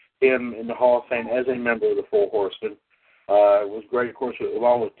see him in the Hall of Fame as a member of the Four Horsemen. It was great, of course,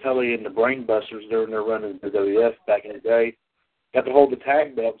 along with Tully and the Brainbusters during their run in the WWF back in the day. Got to hold the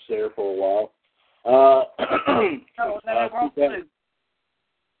tag belts there for a while.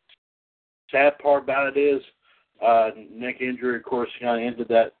 Sad part about it is neck injury, of course, kind of ended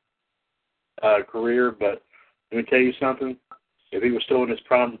that career. But let me tell you something. If he was still in his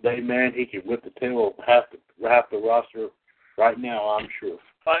prime today, man, he could whip the tail of half the roster right now, I'm sure.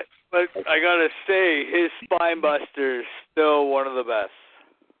 But I gotta say, his Spinebuster's still one of the best.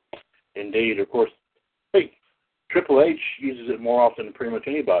 Indeed, of course. Hey, Triple H uses it more often than pretty much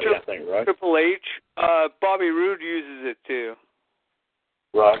anybody, I think, right? Triple H, Bobby Roode uses it too.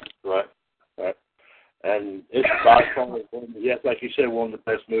 Right. And it's by far, yes, like you said, one of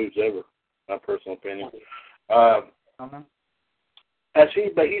the best moves ever, my personal opinion. But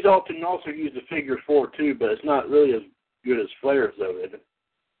he's often also used the figure four too, but it's not really as good as Flair's though, is it?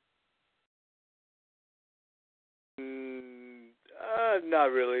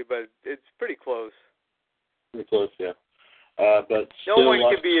 Not really, but it's pretty close. Pretty close, yeah. But no still, one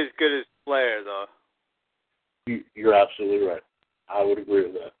can be as good as Flair, though. You're absolutely right. I would agree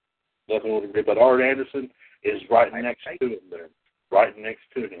with that. Definitely would agree. But Arn Anderson is right next to him there. Right next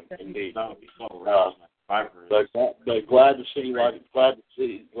to him, indeed. But glad to see him,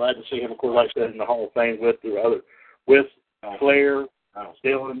 of course, like I said, in the Hall of Fame with Flair,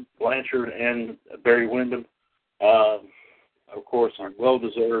 Dillon, Blanchard, and Barry Windham. Of course, well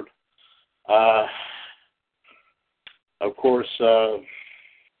deserved. Of course,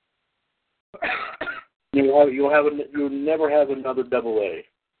 you'll never have another Double A.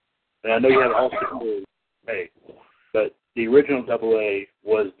 And I know you have Austin A, but the original Double A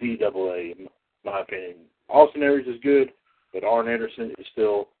was the Double A, in my opinion. Austin Aries is good, but Arn Anderson is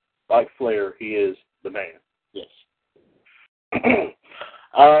still, like Flair, he is the man. Yes.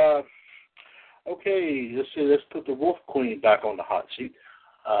 Okay, let's put the Wolf Queen back on the hot seat.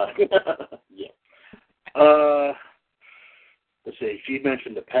 Yeah. Let's see, she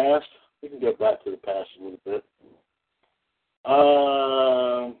mentioned the past. We can go back to the past a little bit.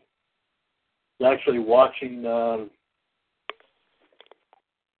 Actually watching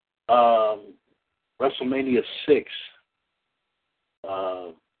WrestleMania 6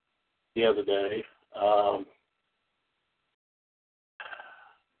 the other day. I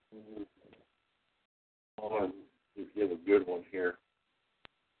want to give a good one here.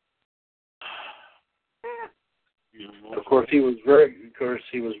 Of course, he was very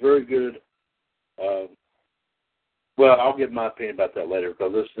good. Well, I'll give my opinion about that later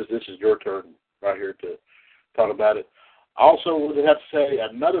because this is your turn right here to talk about it. I also would have to say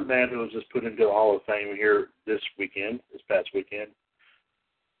another man who was just put into the Hall of Fame here this past weekend.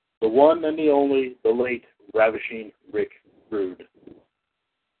 The one and the only, the late ravishing Rick Rude.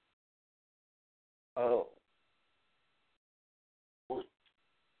 Oh.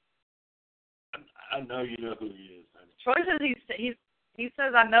 I know you know who he is. Troy says he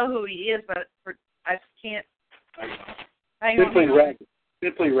says I know who he is, but I just can't.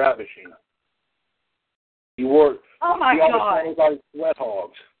 Simply ravishing. He wore. Oh my God! He like sweat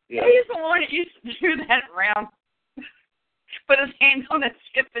hogs. Yeah. He's the one that used to do that around. Put his hands on the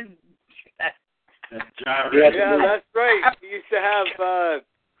tip and that. Yeah, that's right. He used to have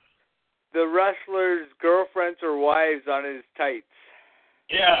the wrestlers' girlfriends or wives on his tights.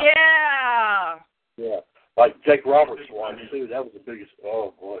 Yeah. Yeah. Yeah. Like Jake Roberts' one too. That was the biggest.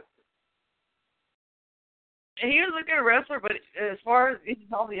 Oh boy. He was a good wrestler, but as far as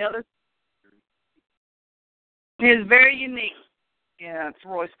all the others, he is very unique. Yeah, it's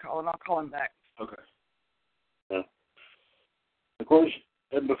Roy's calling. I'll call him back. Okay. Yeah. Of course,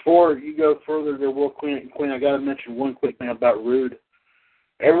 and before you go further to Wolf Queen, I got to mention one quick thing about Rude.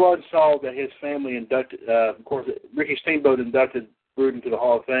 Everyone saw that his family inducted. Of course, Ricky Steamboat inducted Rude into the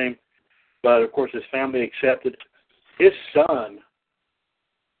Hall of Fame. But, of course, his family accepted. His son,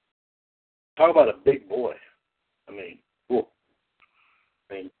 talk about a big boy. I mean, cool.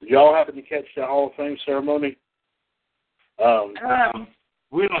 Did y'all happen to catch the Hall of Fame ceremony?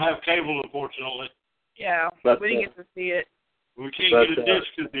 We don't have cable, unfortunately. Yeah, but, we didn't get to see it. We can't get a dish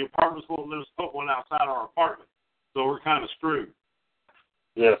because the apartments won't let us put one outside our apartment. So we're kind of screwed.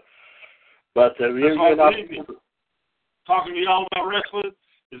 Yeah. But talking to y'all about wrestling,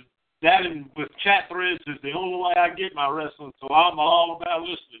 is that and with chat threads is the only way I get my wrestling. So I'm all about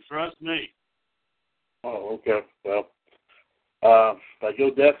listening. Trust me. Oh, okay. Well, but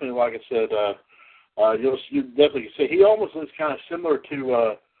you'll definitely, like I said, you definitely see he almost looks kind of similar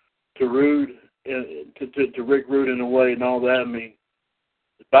to Rude, to Rick Rude in a way and all that. I mean,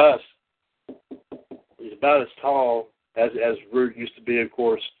 he's about as tall as Rude used to be, of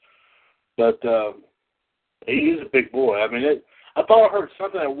course, but he is a big boy. I mean, I thought I heard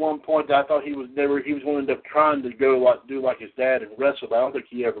something at one point that I thought he was going to end up trying to go do like his dad and wrestle, but I don't think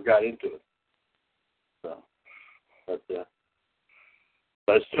he ever got into it. So,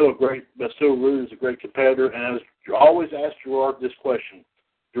 but still Rude is a great competitor, and I always ask Gerard this question: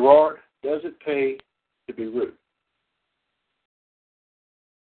 Gerard, does it pay to be rude?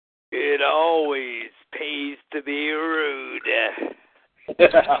 It always pays to be rude.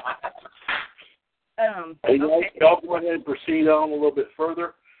 Hey, y'all go ahead and proceed on a little bit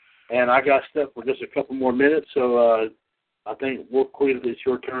further, and I got stuff for just a couple more minutes, so I think Wolf Queen, it's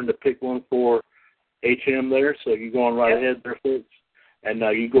your turn to pick one for HM there, so you're going right ahead there, folks. And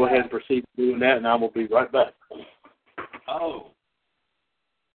you go ahead and proceed doing that, and I will be right back. Oh.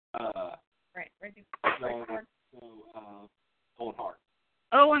 Right. Owen Hart.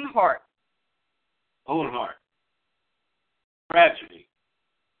 Owen Hart. Owen Hart. Tragedy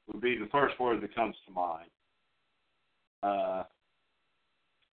would be the first word that comes to mind.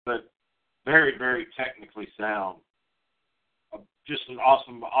 But very, very technically sound. Just an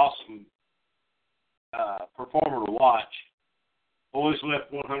awesome performer to watch. Always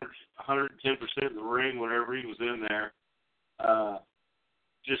left 110% in the ring whenever he was in there.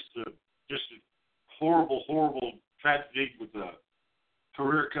 Just a horrible, horrible tragedy with a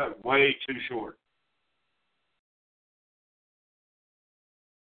career cut way too short.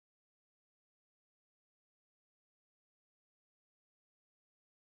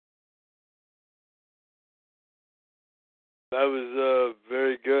 That was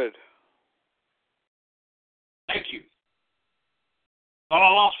very good. Thank you. Thought I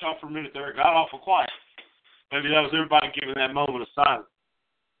lost y'all for a minute there. Got awful quiet. Maybe that was everybody giving that moment of silence.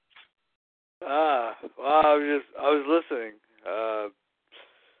 Well, I was listening.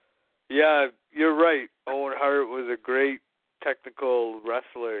 Yeah, you're right. Owen Hart was a great technical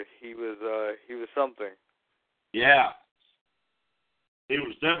wrestler. He was something. Yeah. He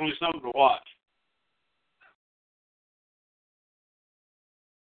was definitely something to watch.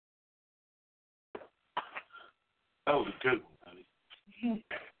 That was a good one, honey.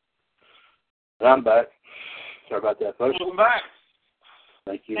 I'm back. Sorry about that, folks. Welcome back.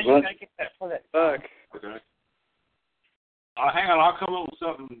 Thank you. Back. Okay. Hang on, I'll come up with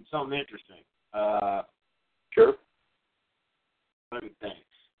something interesting. Sure. Let me think.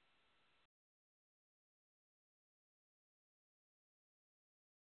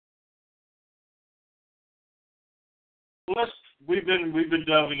 We've been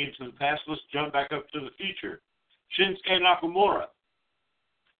delving into the past. Let's jump back up to the future. Shinsuke Nakamura.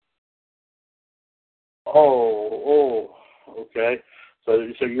 Oh, okay. So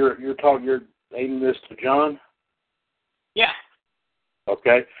you're aiming this to John? Yeah.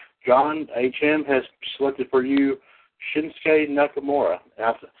 Okay. John HM has selected for you Shinsuke Nakamura.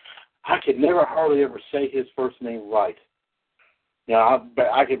 I can never hardly ever say his first name right. Now,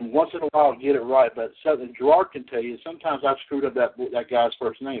 I can once in a while get it right, but Gerard can tell you sometimes I've screwed up that guy's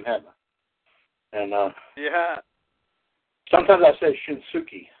first name, haven't I? And yeah. Sometimes I say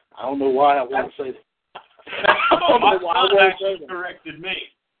Shinsuke. I don't know why I want to say that. My son actually corrected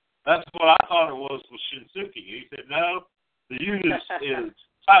me. That's what I thought it was Shinsuke. He said, no, the UNIS is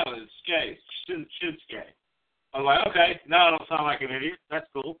silent, Shinsuke. I was like, okay, now I don't sound like an idiot. That's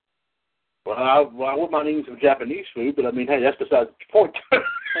cool. Well, I wouldn't mind eating some Japanese food, but I mean, hey, that's besides the point.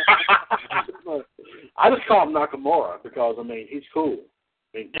 I just call him Nakamura because, I mean, he's cool.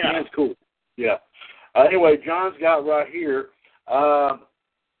 I mean, he's cool. Yeah. Anyway, John's got right here.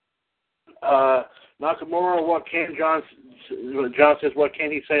 Nakamura, John says, what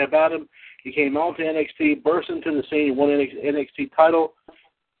can he say about him? He came on to NXT, burst into the scene, won NXT title.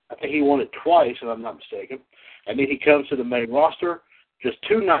 I think he won it twice, if I'm not mistaken. And then he comes to the main roster just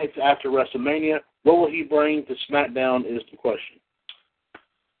 2 nights after WrestleMania. What will he bring to SmackDown is the question.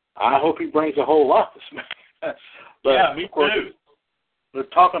 I hope he brings a whole lot this match. But yeah, me too. They're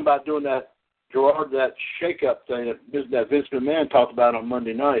talking about doing that, Gerard, that shake-up thing that Vince McMahon talked about on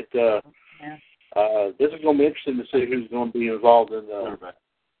Monday night. This is going to be interesting to see who's going to be involved in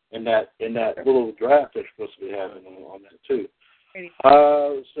that little draft they're supposed to be having on that too.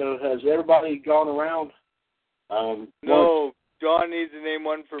 So has everybody gone around? No, John needs to name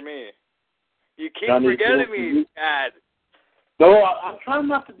one for me. You keep John forgetting me, Dad. No, I'm trying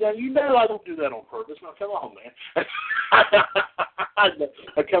not to. You know I don't do that on purpose. Now, come on, man.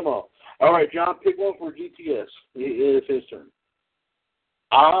 Come on. All right, John, pick one for GTS. It is his turn.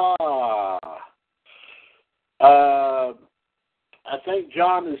 I think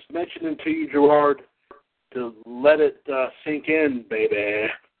John is mentioning to you, Gerard, to let it sink in, baby.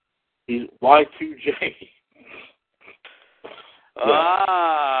 He's Y2J.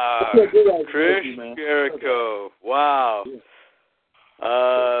 Chris Jericho. Wow.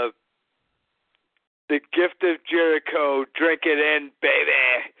 The gift of Jericho. Drink it in,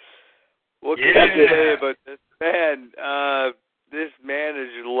 baby. What can I say about this man? This man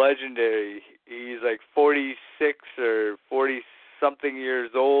is legendary. He's like 46 or 40-something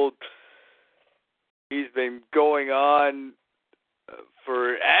years old. He's been going on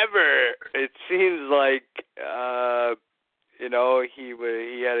forever. It seems like, he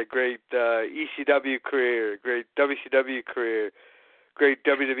had a great ECW career, great WCW career, great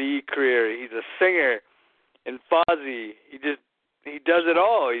WWE career. He's a singer in Fozzy. He does it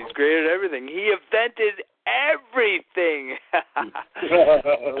all. He's great at everything. He invented everything.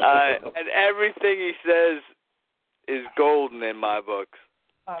 And everything he says is golden in my books.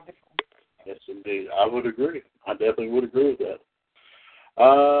 Yes, indeed. I would agree. I definitely would agree with that.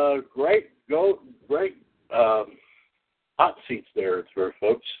 Great hot seats there,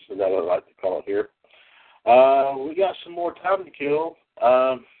 folks. Is that what I like to call it here. We got some more time to kill.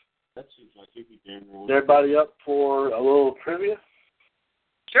 That seems like you'd be damn right. Is everybody up for a little trivia?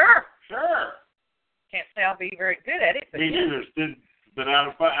 Sure. Can't say I'll be very good at it. But me neither. It's been out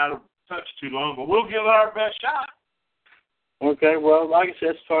of touch too long, but we'll give it our best shot. Okay, well, like I said,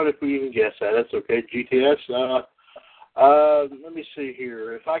 it's fine if we even guess that. That's okay. GTS. Let me see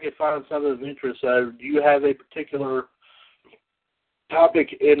here. If I could find something of interest, do you have a particular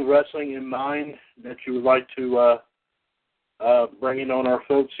topic in wrestling in mind that you would like to bring in on our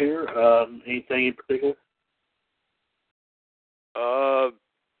folks here? Anything in particular?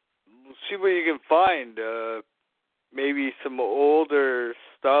 See what you can find. Maybe some older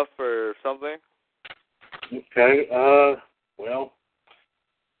stuff or something. Okay. Well,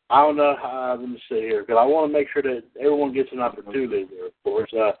 I don't know how. Let me see here, because I want to make sure that everyone gets an opportunity there, of course.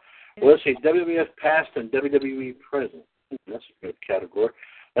 Well, let's see, WWF past and WWE present. That's a good category.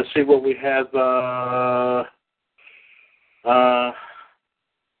 Let's see what we have. Well,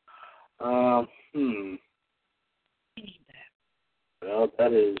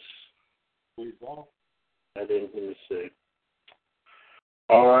 that is. Let me see.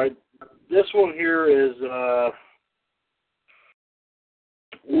 All right. This one here is.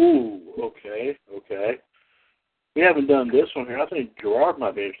 Okay. We haven't done this one here. I think Gerard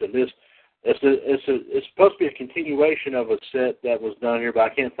might be interested in this. It's supposed to be a continuation of a set that was done here, but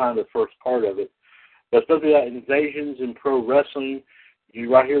I can't find the first part of it. But it's supposed to be like invasions in pro wrestling.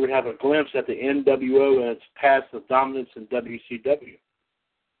 You right here would have a glimpse at the NWO and its past of dominance in WCW.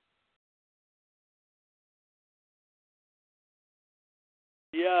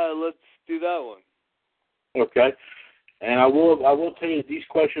 Yeah, let's do that one. Okay. And I will tell you these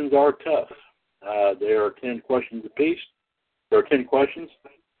questions are tough. There are 10 questions apiece. There are 10 questions.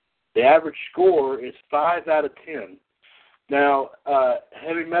 The average score is 5 out of 10. Now,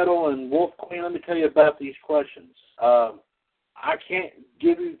 Heavy Metal and Wolf Queen, let me tell you about these questions. I can't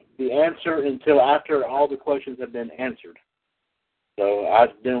give you the answer until after all the questions have been answered. So I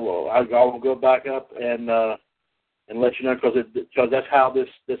will go back up and let you know because that's how this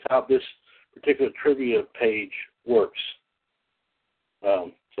particular trivia page works.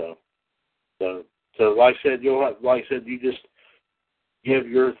 So like I said, you just give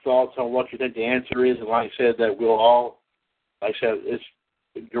your thoughts on what you think the answer is, and like I said, that we'll all, like I said, it's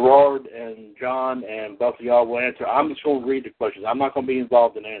Gerard and John and both of y'all will answer. I'm just going to read the questions. I'm not going to be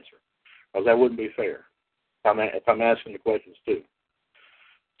involved in answering because that wouldn't be fair if I'm asking the questions too.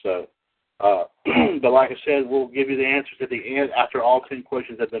 So, but like I said, we'll give you the answers at the end after all 10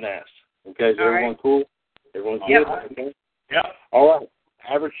 questions have been asked. Okay, is everyone cool? Everyone's good? Okay. Yep. All right.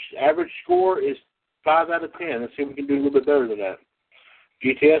 Average score is 5 out of 10. Let's see if we can do a little bit better than that.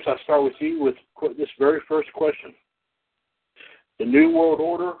 GTS, I'll start with you with this very first question. The New World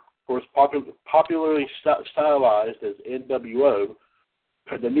Order, of course, popularly stylized as NWO,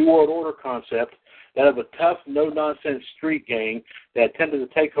 the New World Order concept, that of a tough, no-nonsense street gang that attempted to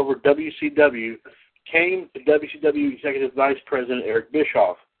take over WCW, came to WCW Executive Vice President Eric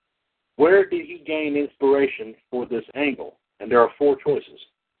Bischoff. Where did he gain inspiration for this angle? And there are 4 choices.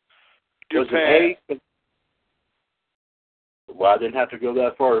 Japan. Well, I didn't have to go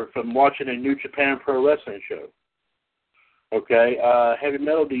that far. From watching a New Japan Pro Wrestling show. Okay. Heavy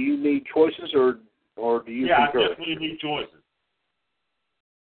Metal, do you need choices or do you concur? I definitely need choices.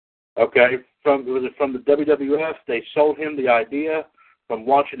 Okay. Was it from the WWF? They sold him the idea. From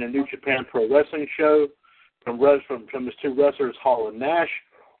watching a New Japan Pro Wrestling show, from his 2 wrestlers, Hall and Nash,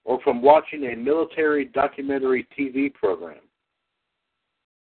 or from watching a military documentary TV program?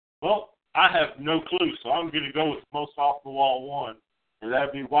 Well, I have no clue, so I'm going to go with the most off-the-wall one, and that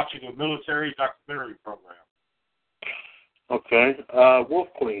would be watching a military documentary program. Okay. Wolf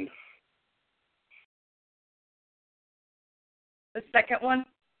Queen. The second one?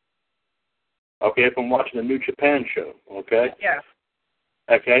 Okay, from watching the New Japan show. Okay. Yeah.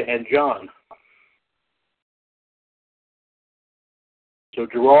 Okay, and John. So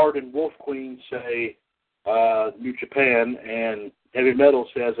Gerard and Wolf Queen say New Japan, and Heavy Metal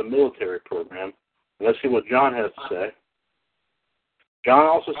says a military program. Let's see what John has to say. John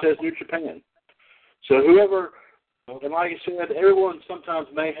also says New Japan. So whoever, and like I said, everyone sometimes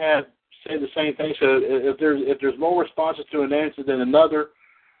may say the same thing. So if there's more responses to an answer than another,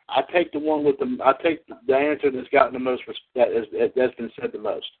 I take the answer that's gotten the most, that's been said the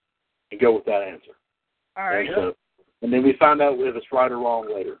most, and go with that answer. All right. And then we find out if it's right or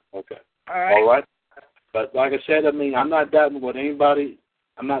wrong later. Okay. All right. But like I said, I'm not doubting what anybody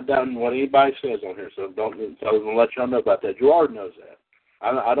says on here. So I'm going to let y'all know about that. Gerard knows that.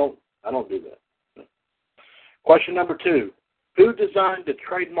 I don't do that. Question number 2: Who designed the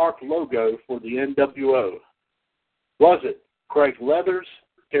trademark logo for the NWO? Was it Craig Leathers,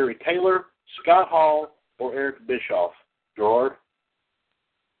 Terry Taylor, Scott Hall, or Eric Bischoff? Gerard?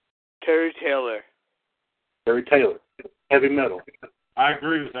 Terry Taylor. Terry Taylor. Heavy Metal. I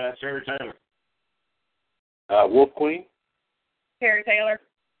agree with that, Terry Taylor. Wolf Queen? Terry Taylor.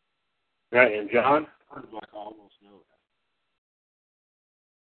 Right, and John? I almost know that.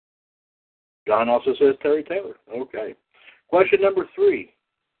 John also says Terry Taylor. Okay. Question number 3.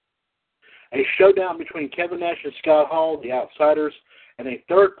 A showdown between Kevin Nash and Scott Hall, the Outsiders, and a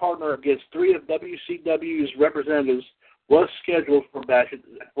third partner against 3 of WCW's representatives was scheduled for Bash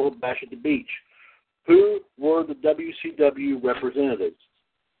at the Beach. Who were the WCW representatives?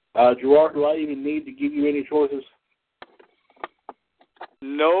 Gerard, do I even need to give you any choices?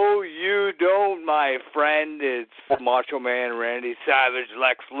 No, you don't, my friend. It's Macho Man Randy Savage,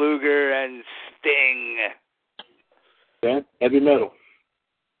 Lex Luger, and Sting. Okay. Heavy Metal.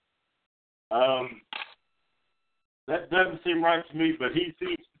 That doesn't seem right to me, but he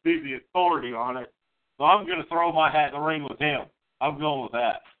seems to be the authority on it. So I'm going to throw my hat in the ring with him. I'm going with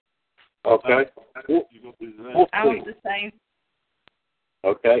that. Okay. I was the same.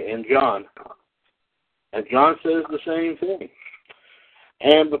 Okay, and John. And John says the same thing.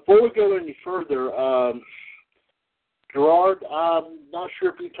 And before we go any further, Gerard, I'm not sure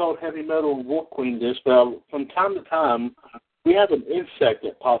if you told Heavy Metal and Wolf Queen this, but from time to time, we have an insect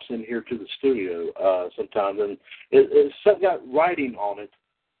that pops in here to the studio sometimes, and it's got writing on it.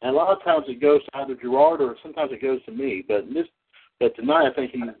 And a lot of times it goes to either Gerard or sometimes it goes to me. But tonight I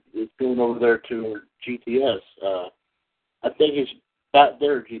think he's going over there to GTS. I think he's back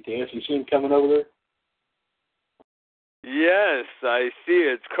there at GTS. You see him coming over there? Yes, I see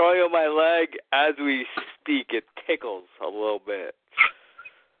it. It's crawling on my leg as we speak. It tickles a little bit.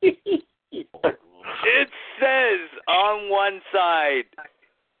 It says on one side,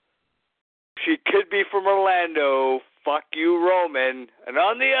 she could be from Orlando, fuck you, Roman. And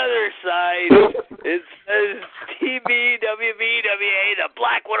on the other side, it says TBWBWA, the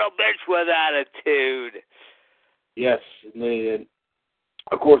Black Widow bitch with attitude. Yes, and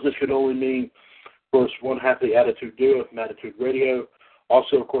of course this could only mean, of course, one half the Attitude Duo from Attitude Radio.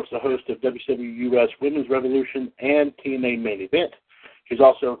 Also, of course, the host of NWOUS Women's Revolution and TNA Main Event. She's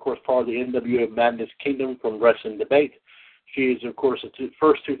also, of course, part of the NWO Madness Kingdom from Wrestling Debate. She is, of course, the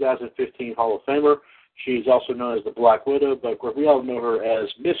first 2015 Hall of Famer. She is also known as the Black Widow, but of course, we all know her as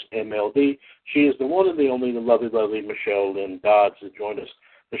Miss MLD. She is the one and the only, the lovely, lovely Michelle Lynn Dodds has joined us.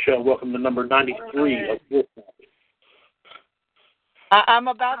 Michelle, welcome to number 93 of Wolfpac. I'm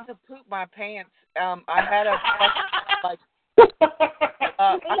about to poop my pants. I had a like.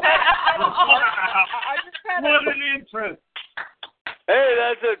 I just had what an interest! Hey,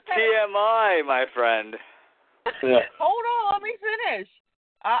 that's a TMI, my friend. Yeah. Hold on, let me finish.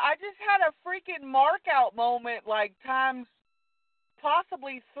 I just had a freaking mark out moment, like times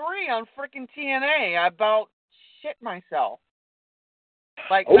possibly 3 on freaking TNA. I about shit myself.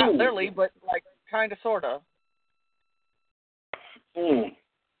 Like, not literally, but like kind of, sort of. Oh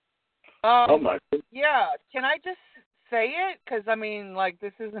my goodness. Yeah, can I just say it? Because, I mean, like,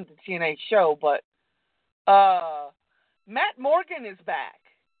 this isn't the TNA show, but Matt Morgan is back.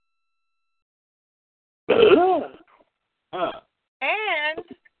 Huh.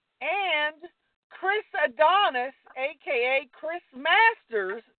 And Chris Adonis, a.k.a. Chris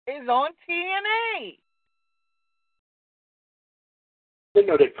Masters, is on TNA. I didn't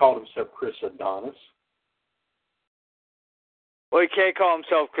know they called himself Chris Adonis. Well, he can't call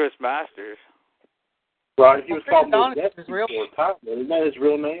himself Chris Masters. Right, he was Chris called Adonis is Mordetsky his real for a time. Isn't that his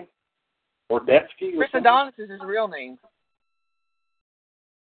real name? Mordetsky? Chris Adonis is his real name.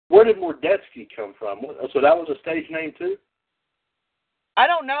 Where did Mordetsky come from? So that was a stage name too? I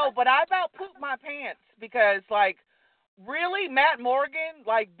don't know, but I about pooped my pants because, like, really, Matt Morgan,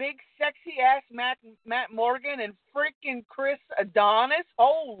 like, big sexy-ass Matt Morgan and freaking Chris Adonis?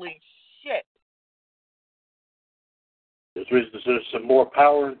 Holy shit. There's some more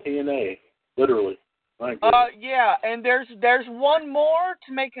power in TNA, literally. My goodness. Yeah, and there's one more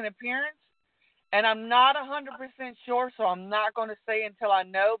to make an appearance, and I'm not 100% sure, so I'm not going to say until I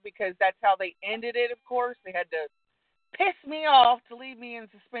know, because that's how they ended it, of course. They had to piss me off to leave me in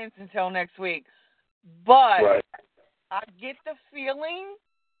suspense until next week. But right. I get the feeling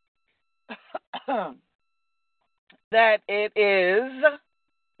that it is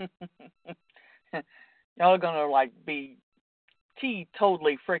y'all are gonna like be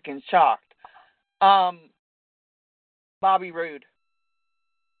totally freaking shocked. Bobby Roode.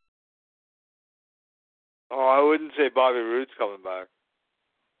 Oh, I wouldn't say Bobby Roode's coming back.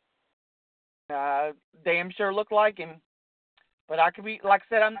 Damn sure look like him, but I could be, like I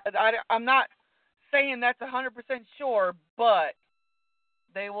said, I'm not saying that's 100% sure, but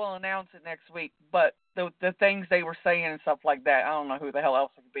they will announce it next week. But the things they were saying and stuff like that, I don't know who the hell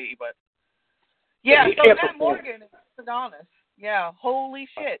else it could be, but yeah. So Matt Morgan is Adonis. Yeah, holy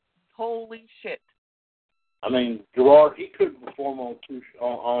shit. I mean, Gerard, he couldn't perform on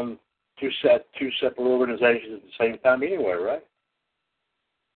two separate organizations at the same time anyway, right?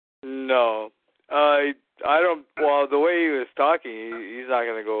 No. I don't. Well, the way he was talking, he's not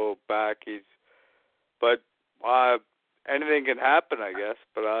going to go back. But anything can happen, I guess.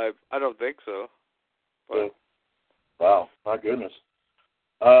 But I don't think so. But. Yeah. Wow, my goodness.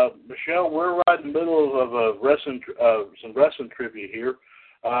 Michelle, we're right in the middle of some wrestling trivia here.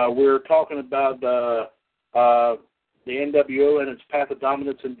 We're talking about the NWO and its path of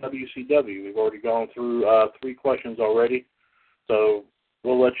dominance in WCW. We've already gone through 3 questions already, so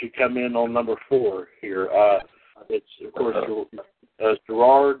we'll let you come in on number 4 here. It's, of course,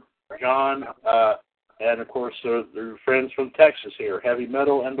 Gerard, John, and, of course, the friends from Texas here, Heavy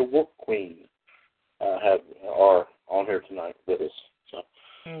Metal and the Wolf Queen, are on here tonight with us. So.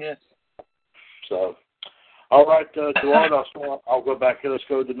 Yes. So, all right, Gerard, I'll go back here. Let's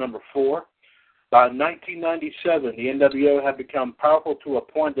go to number 4. By 1997, the NWO had become powerful to a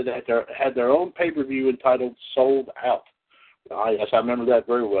point that they had their own pay-per-view entitled Sold Out. Yes, I remember that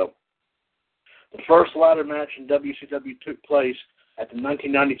very well. The first ladder match in WCW took place at the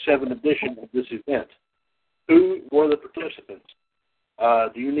 1997 edition of this event. Who were the participants?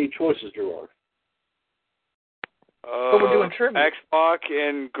 Do you need choices, Gerard? So we're doing trivia. X-Pac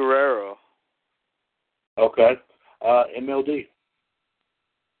and Guerrero. Okay. MLD.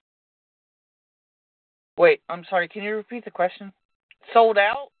 Wait, I'm sorry. Can you repeat the question? Sold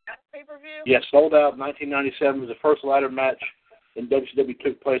Out pay-per-view? Yes, Sold Out 1997 was the first ladder match in WCW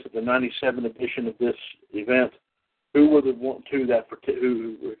took place at the 97 edition of this event. Who were the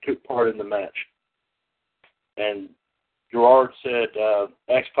who took part in the match? And Gerard said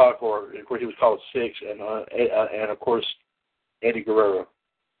X-Pac, or of course he was called Six, and of course Eddie Guerrero.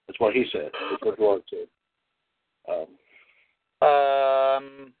 That's what he said. That's what Gerard said.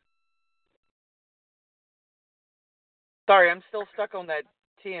 Sorry, I'm still stuck on that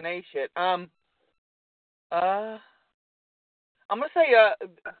TNA shit. I'm gonna say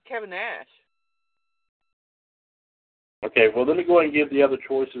Kevin Nash. Okay, well let me go ahead and give the other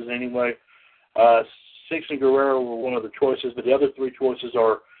choices anyway. Six and Guerrero were one of the choices, but the other 3 choices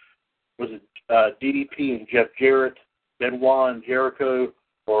was DDP and Jeff Jarrett, Benoit and Jericho,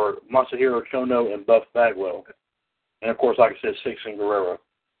 or Masahiro Chono and Buff Bagwell. And of course, like I said, Six and Guerrero.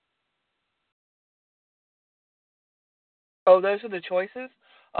 Oh, those are the choices?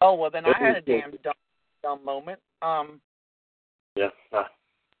 Oh, well, then I had a damn dumb moment. Yeah.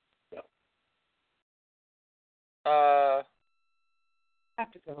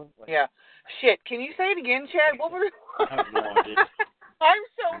 Have to go. Yeah. Shit, can you say it again, Chad? What were I have no idea. I'm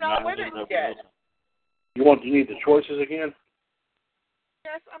so not with it yet. You need the choices again?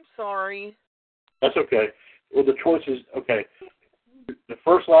 Yes, I'm sorry. That's okay. Well, the choices, okay. The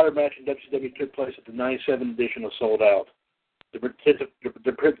first ladder match in WCW took place at the 97 edition of Sold Out. The participants,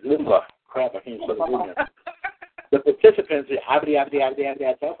 the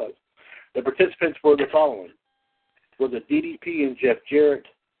participants were the following. Were the DDP and Jeff Jarrett,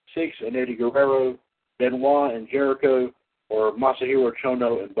 Six and Eddie Guerrero, Benoit and Jericho, or Masahiro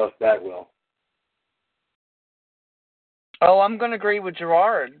Chono and Buff Bagwell? Oh, I'm going to agree with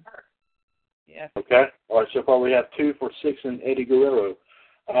Gerard. Yeah. Okay. All right, so far we have 2 for Six and Eddie Guerrero.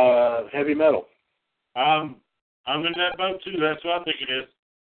 Heavy metal. I'm in that boat too. That's what I think it is.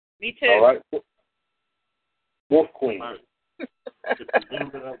 Me too. All right. Wolf Queen. I'm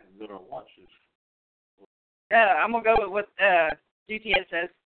going to go with what GTS says.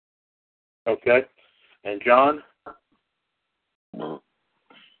 Okay. And John?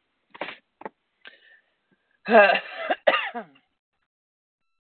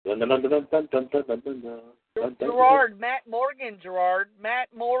 Gerard, Matt Morgan, Gerard. Matt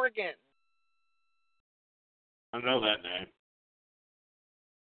Morgan. I know that name.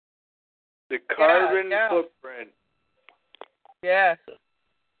 The carbon Yeah. footprint. Yes.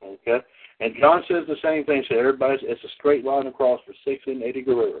 Okay. And John says the same thing. So it's a straight line across for Six and Eddie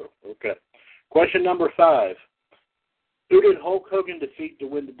Guerrero. Okay. Question number 5. Who did Hulk Hogan defeat to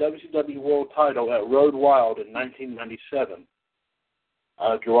win the WCW World Title at Road Wild in 1997?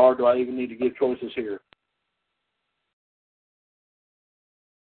 Gerard, do I even need to give choices here?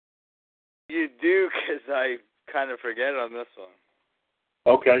 You do, because I kind of forget on this one.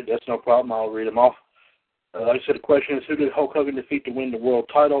 Okay, that's no problem. I'll read them off. Like I said, the question is, who did Hulk Hogan defeat to win the world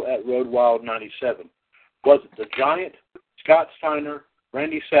title at Road Wild 97? Was it the Giant, Scott Steiner,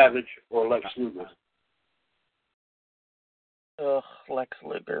 Randy Savage, or Lex Luger? Ugh, Lex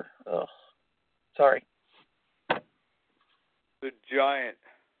Luger. Ugh. Sorry. The Giant.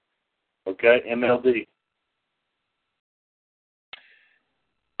 Okay, MLD.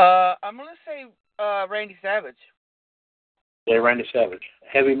 I'm going to say Randy Savage. Yeah, Randy Savage.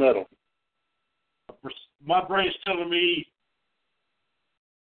 Heavy metal. My brain's telling me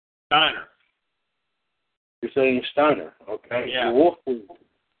Steiner. You're saying Steiner. Okay. Yeah. Wolf Queen.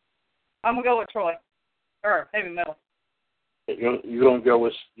 I'm going to go with Troy. Or heavy metal. You're going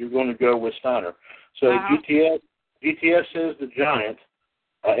to go with Steiner. So GTS says the Giant.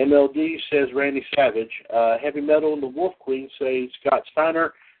 MLD says Randy Savage. Heavy metal and the Wolf Queen say Scott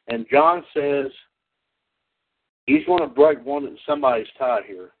Steiner. And John says he's going to break somebody's tie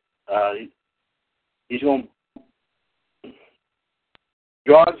here.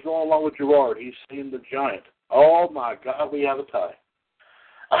 John's going along with Gerard. He's seeing the Giant. Oh my God, we have a tie.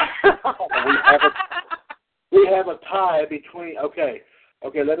 we have a tie between. Okay.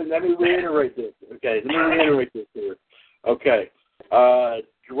 Let me reiterate this. Okay, let me reiterate this here. Okay,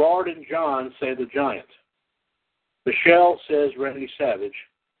 Gerard and John say the Giant. Michelle says Randy Savage,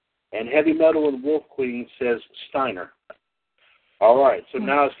 and Heavy Metal and Wolf Queen says Steiner. All right, so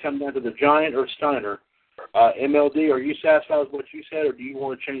now it's come down to the Giant or Steiner. MLD, are you satisfied with what you said, or do you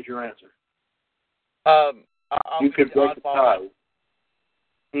want to change your answer? You could break the tie.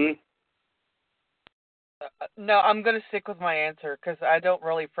 No, I'm going to stick with my answer because I don't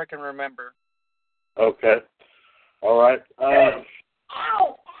really frickin' remember. Okay. All right. Ow!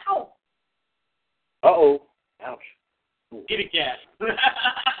 Uh-oh. Ouch. Kitty cat.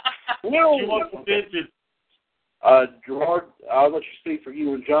 No. She wants attention. Gerard, I'll let you speak for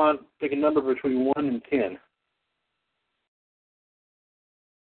you and John. Pick a number between 1 and 10.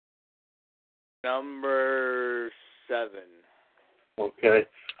 Number 7. Okay.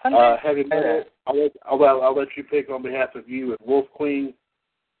 Heavy metal, I'll let you pick on behalf of you and Wolf Queen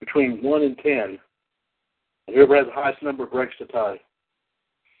between 1 and 10. And whoever has the highest number breaks the tie.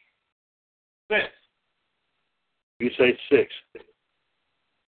 6. You say 6.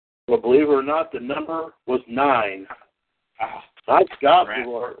 Well, believe it or not, the number was 9. Nice job,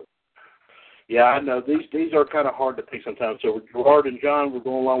 Gerard. Yeah, I know. These are kind of hard to pick sometimes. So with Gerard and John, we're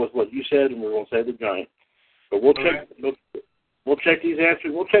going along with what you said, and we're going to say the Giant. But we'll check these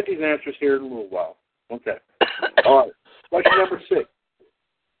answers. We'll check these answers here in a little while. Okay. All right. Question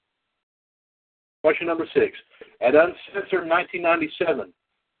number 6. At Uncensored 1997,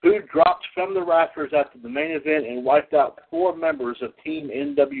 who dropped from the rafters after the main event and wiped out 4 members of Team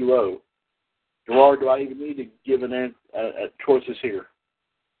NWO? Gerard, do I even need to give choices here?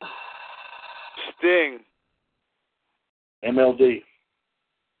 Sting. MLD.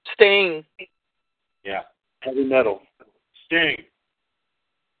 Sting. Yeah. Heavy Metal. Sting.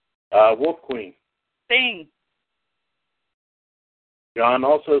 Wolf Queen. Sting. John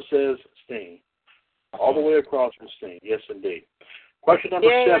also says Sting. All the way across from Sting. Yes, indeed. Question number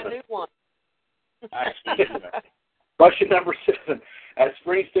 7. I knew one. Question number 7. At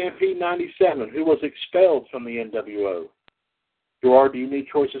Spring Stampede 97, who was expelled from the NWO? Gerard, do you need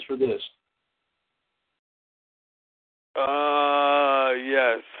choices for this?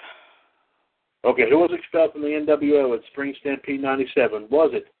 Yes. Okay, who was expelled from the NWO at Spring Stampede 97?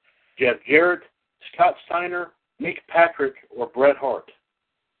 Was it Jeff Jarrett, Scott Steiner, Nick Patrick, or Bret Hart?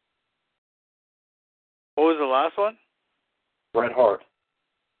 What was the last one? Bret Hart.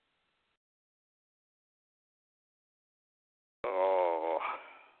 Oh.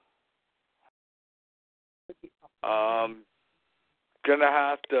 Gonna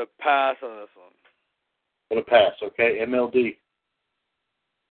have to pass on this one. Gonna pass, okay? MLD.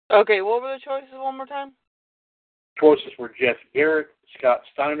 Okay, what were the choices one more time? Choices were Jeff Jarrett, Scott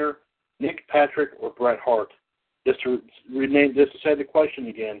Steiner, Nick Patrick, or Bret Hart. Just to say the question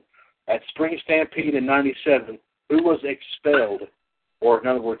again, at Spring Stampede in 97, who was expelled, or in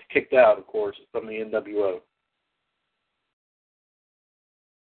other words, kicked out, of course, from the NWO?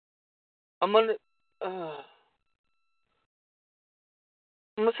 I'm gonna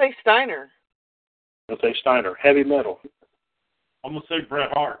say Steiner. I'm gonna say Steiner. Heavy metal. I'm going to say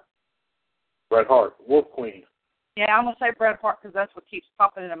Bret Hart. Bret Hart. Wolf Queen. Yeah, I'm going to say Bret Hart because that's what keeps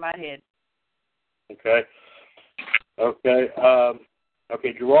popping into my head. Okay.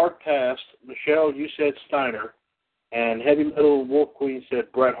 Okay, Gerard passed. Michelle, you said Steiner. And Heavy Metal Wolf Queen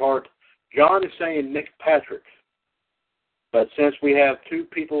said Bret Hart. John is saying Nick Patrick. But since we have two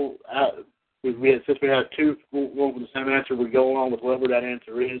people since we have two going for the same answer, we go along with whatever that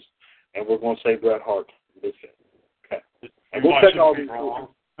answer is, and we're going to say Bret Hart. Okay. And we'll check all these.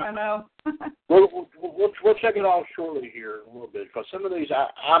 I know. We'll check it off shortly here in a little bit, because some of these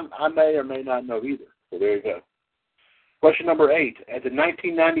I may or may not know either. So there you go. Question number 8. At the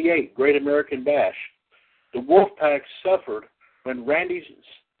 1998 Great American Bash, the Wolfpac suffered when Randy's,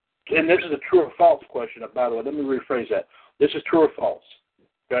 and this is a true or false question, by the way. Let me rephrase that. This is true or false.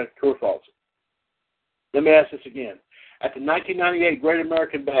 Okay, true or false. Let me ask this again. At the 1998 Great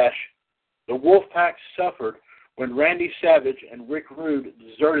American Bash, the Wolfpac suffered when Randy Savage and Rick Rude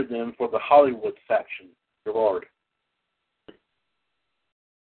deserted them for the Hollywood faction. Gerard.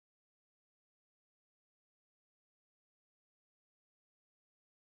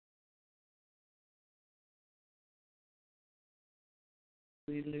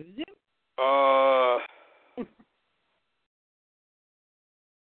 We lose him?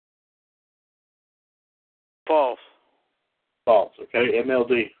 False. False. Okay,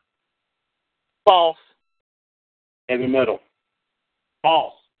 MLD. False. Heavy Metal.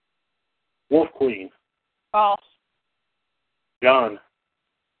 False. Wolf Queen. False. John.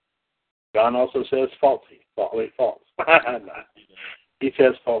 John also says faulty. False. He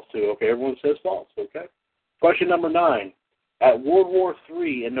says false too. Okay, everyone says false. Okay. Question number 9. At World War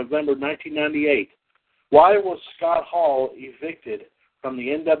III in November 1998, why was Scott Hall evicted from the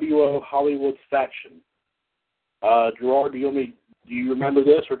NWO Hollywood faction? Gerard, do you remember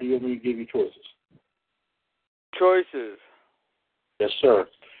this, or do you want me to give you choices? Choices. Yes, sir.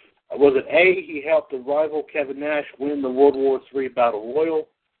 Was it A, he helped the rival Kevin Nash win the World War III Battle Royal?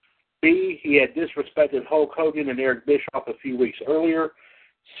 B, he had disrespected Hulk Hogan and Eric Bischoff a few weeks earlier?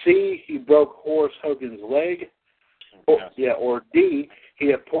 C, he broke Horace Hogan's leg? Or D, he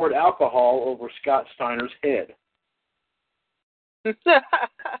had poured alcohol over Scott Steiner's head?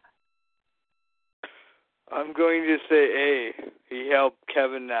 I'm going to say A. He helped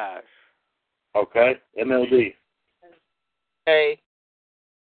Kevin Nash. Okay. MLD. A.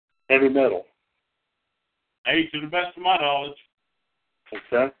 Heavy Metal. A, to the best of my knowledge.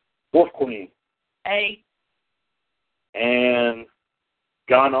 Okay. Wolf Queen. A. And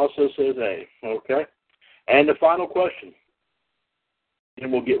John also says A. Okay. And the final question.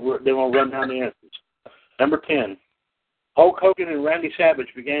 Then we'll run down the answers. Number 10. Hulk Hogan and Randy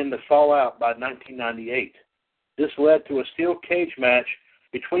Savage began to fall out by 1998. This led to a steel cage match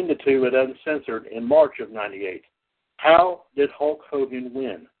between the two at Uncensored in March of 98. How did Hulk Hogan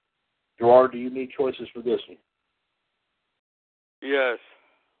win? Gerard, do you need choices for this one? Yes.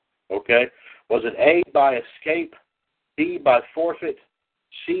 Okay. Was it A, by escape, B, by forfeit,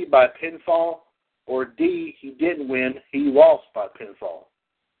 C, by pinfall, or D, he didn't win, he lost by pinfall?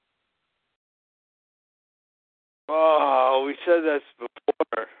 Oh, we said this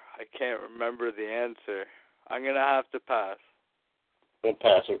before. I can't remember the answer. I'm going to have to pass. We'll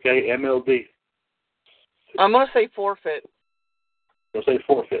pass, okay? MLB. I'm going to say forfeit. We'll say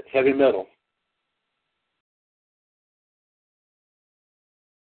forfeit. Heavy Metal.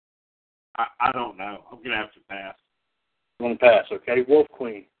 I don't know. I'm going to have to pass. I'm going to pass, okay? Wolf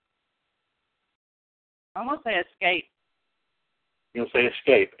Queen. I'm going to say escape. You'll say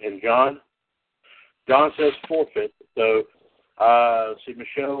escape. And John? John says forfeit. So, see,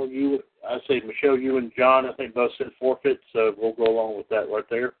 Michelle, you and John, I think both said forfeit, so we'll go along with that right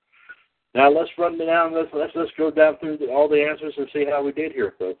there. Now let's run down. Let's go down through all the answers and see how we did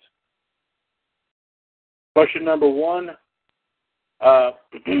here, folks. Question number 1: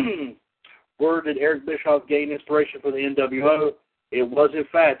 where did Eric Bischoff gain inspiration for the NWO? It was, in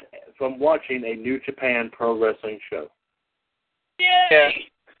fact, from watching a New Japan Pro Wrestling show.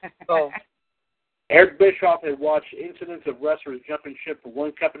 Yay! Oh. Eric Bischoff had watched incidents of wrestlers jumping ship from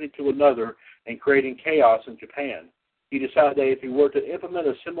one company to another and creating chaos in Japan. He decided that if he were to implement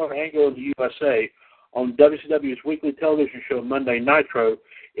a similar angle in the USA on WCW's weekly television show Monday Nitro,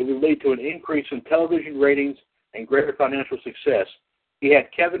 it would lead to an increase in television ratings and greater financial success. He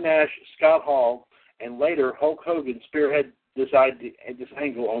had Kevin Nash, Scott Hall, and later Hulk Hogan spearhead this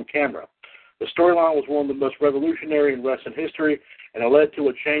angle on camera. The storyline was one of the most revolutionary in wrestling history, and it led to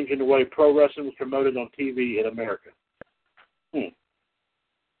a change in the way pro wrestling was promoted on TV in America.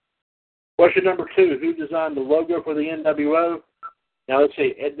 Question number 2, who designed the logo for the NWO? Now, let's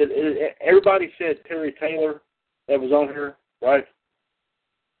see. Everybody said Terry Taylor that was on here, right?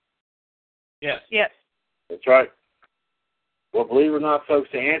 Yes. Yes. That's right. Well, believe it or not, folks,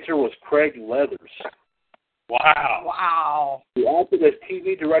 the answer was Craig Leathers. Wow. Wow. He acted as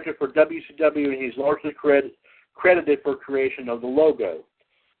TV director for WCW, and he's largely credited for creation of the logo.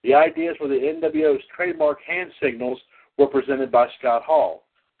 The ideas for the NWO's trademark hand signals were presented by Scott Hall.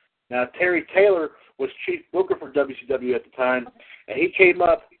 Now, Terry Taylor was chief booker for WCW at the time, and he came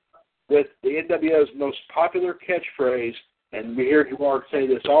up with the NWO's most popular catchphrase, and we hear Gerard say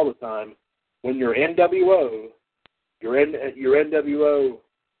this all the time: when you're NWO, you're NWO,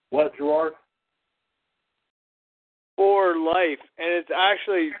 what, Gerard? For life. And it's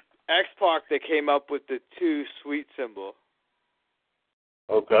actually X-Pac that came up with the 2 sweet symbol.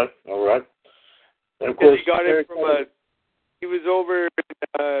 Okay, all right. And of Because course, he got it from he was over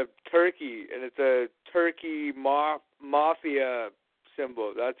in Turkey, and it's a Turkey mafia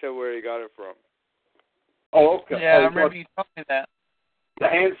symbol. That's where he got it from. Oh, okay. Yeah, I remember you told me that. The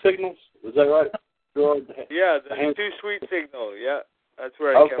hand signals, is that right? Gerard? Yeah, the 2 sweet signal. Yeah, that's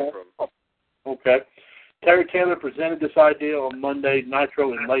where it came from. Okay. Terry Taylor presented this idea on Monday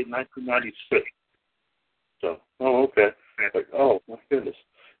Nitro in late 1996. So, okay. Oh, my goodness.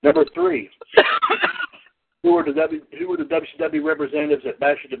 Number 3. Who were the WCW representatives at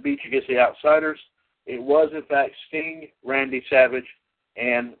Bash at the Beach against the Outsiders? It was, in fact, Sting, Randy Savage,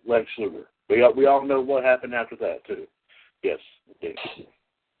 and Lex Luger. We all know what happened after that, too. Yes, indeed.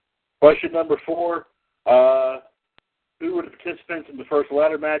 Question number 4. Who were the participants in the first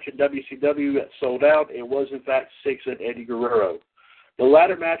ladder match in WCW that sold out? It was, in fact, Six and Eddie Guerrero. The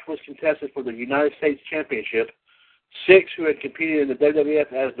ladder match was contested for the United States Championship. Six, who had competed in the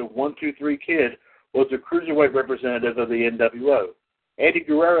WWF as the 1-2-3 Kid, was the cruiserweight representative of the NWO. Eddie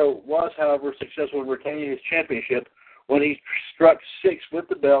Guerrero was, however, successful in retaining his championship when he struck Six with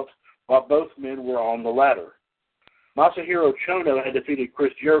the belt while both men were on the ladder. Masahiro Chono had defeated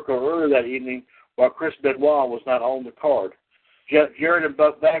Chris Jericho earlier that evening, while Chris Benoit was not on the card. Jarrett and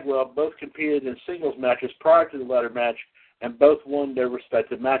Buck Bagwell both competed in singles matches prior to the ladder match, and both won their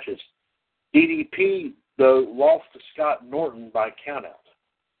respective matches. DDP, though, lost to Scott Norton by countout.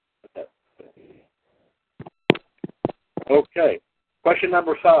 Okay. Question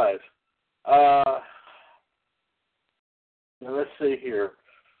number 5. Now let's see here.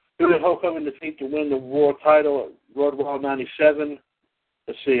 Who did Hulk Hogan defeat to win the world title at Road Wild 97?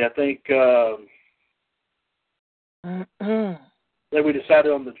 Let's see. I think then we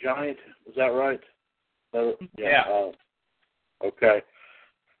decided on the Giant. Was that right? Yeah. Okay.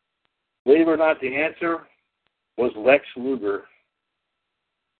 Believe it or not, the answer was Lex Luger.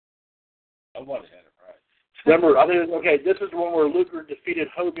 Somebody had it right. Remember, I think, okay, this is the one where Luger defeated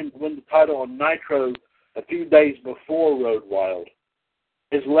Hogan to win the title on Nitro a few days before Road Wild.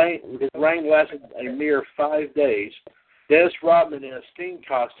 His reign lasted a mere 5 days. Dennis Rodman, in a Sting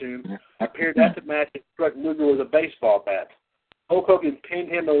costume, appeared at the match and struck Luger with a baseball bat. Hulk Hogan pinned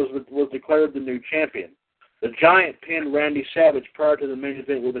him and was declared the new champion. The Giant pinned Randy Savage prior to the main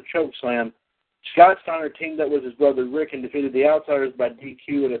event with a choke slam. Scott Steiner teamed up with his brother Rick and defeated the Outsiders by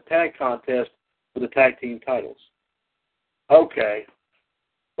DQ in a tag contest for the tag team titles. Okay.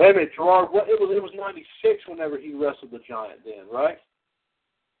 Wait a minute, Gerard. It was 96 whenever he wrestled the Giant then, right?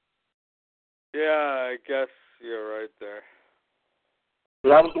 Yeah, I guess you're right there. But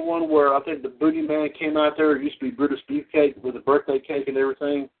that was the one where I think the Booty Man came out there. It used to be Brutus Beefcake with a birthday cake and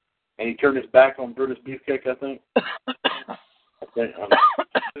everything, and he turned his back on Brutus Beefcake, I think.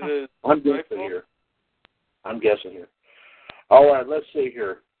 I'm guessing here. All right, let's see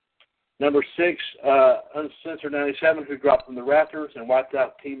here. Number 6, Uncensored 97, who dropped from the rafters and wiped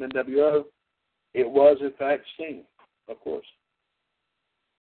out Team NWO. It was, in fact, Sting, of course.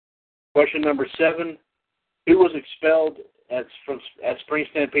 Question number 7, who was expelled at Spring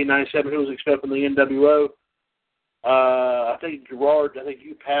Stampede 97? Who was expelled from the NWO? I think, Gerard,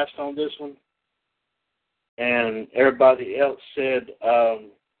 you passed on this one. And everybody else said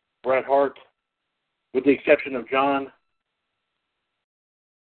Bret Hart, with the exception of John.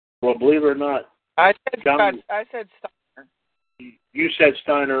 Well, believe it or not, I said Steiner. You said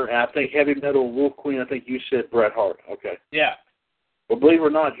Steiner, and I think Heavy Metal Wolf Queen, I think you said Bret Hart. Okay. Yeah. Well, believe it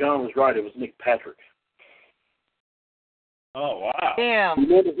or not, John was right. It was Nick Patrick. Oh, wow. Damn.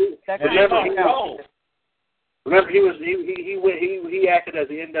 Remember, he acted as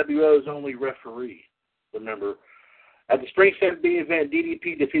the NWO's only referee. Remember, at the Spring Stampede event,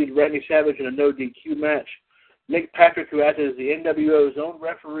 DDP defeated Randy Savage in a no DQ match. Nick Patrick, who acted as the NWO's own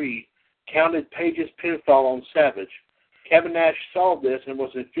referee, counted Page's pinfall on Savage. Kevin Nash saw this and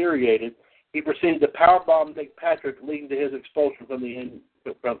was infuriated. He proceeded to powerbomb Nick Patrick, leading to his expulsion from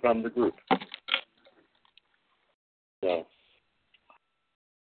the group. So,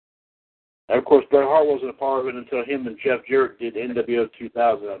 and of course, Bret Hart wasn't a part of it until him and Jeff Jarrett did NWO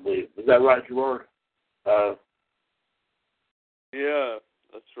 2000, I believe. Is that right, Gerard? Yeah,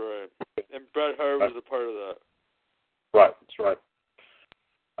 that's right. And Bret Hart was a part of that. Right, that's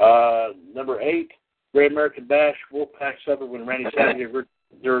right. Number 8, Great American Bash. Wolfpac suffered when Randy Savage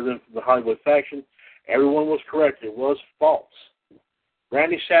reserved them from the Hollywood faction. Everyone was correct. It was false.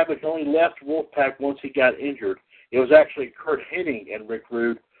 Randy Savage only left Wolfpac once he got injured. It was actually Kurt Hennig and Rick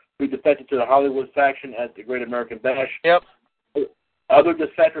Rude who defected to the Hollywood faction at the Great American Bash. Yep. Other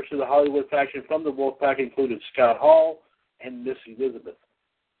defectors to the Hollywood faction from the Wolfpac included Scott Hall and Miss Elizabeth.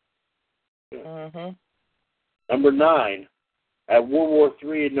 Mm-hmm. Number 9, at World War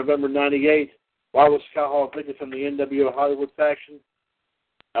III in November 98, why was Scott Hall evicted from the NWO Hollywood faction?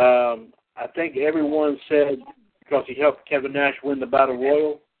 I think everyone said because he helped Kevin Nash win the Battle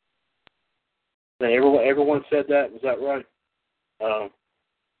Royal. Everyone said that. Was that right?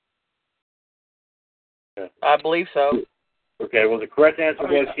 Yeah. I believe so. Okay, well, the correct answer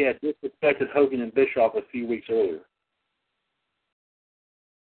was he had disrespected Hogan and Bischoff a few weeks earlier.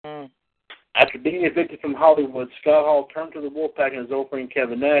 Mm. After being evicted from Hollywood, Scott Hall turned to the Wolfpac and his old friend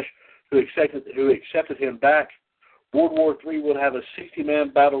Kevin Nash, who accepted him back. World War III would have a 60-man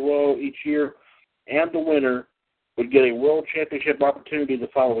battle royal each year, and the winner would get a world championship opportunity the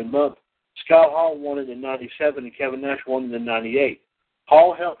following month. Scott Hall won it in 97, and Kevin Nash won it in 98.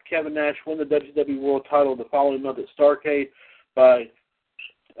 Hall helped Kevin Nash win the WWE World title the following month at Starrcade by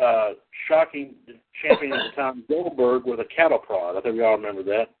shocking the champion at the time, Goldberg, with a cattle prod. I think we all remember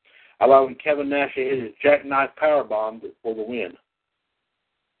that, allowing Kevin Nash to hit his jackknife powerbomb for the win.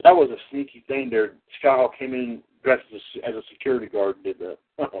 That was a sneaky thing there. Scott Hall came in dressed as a security guard and did that.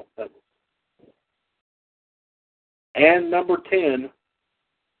 And number 10,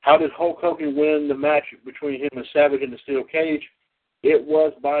 how did Hulk Hogan win the match between him and Savage in the steel cage? It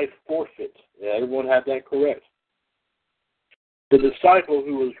was by forfeit. Yeah, everyone had that correct. The Disciple,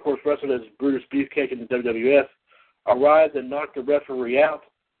 who was, of course, wrestled as Brutus Beefcake in the WWF, arrived and knocked the referee out.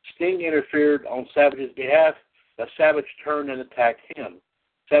 Sting interfered on Savage's behalf. The Savage turned and attacked him.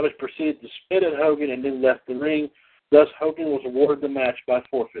 Savage proceeded to spit at Hogan and then left the ring. Thus, Hogan was awarded the match by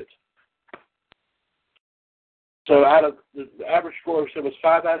forfeit. So out of the average score was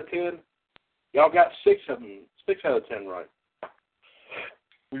 5 out of 10. Y'all got 6 of them. 6 out of 10 right.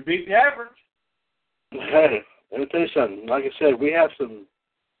 We beat the average. Hey, let me tell you something. Like I said, we have some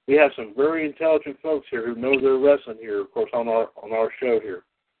very intelligent folks here who know their wrestling here, of course, on our show here.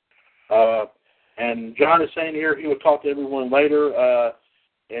 And John is saying here he will talk to everyone later,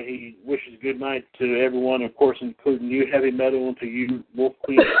 and he wishes good night to everyone, of course, including you, Heavy Metal, and to you, Wolf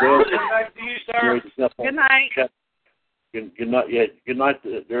Queen, as well. Good night to you, sir. Good night. Good night. Yeah, good night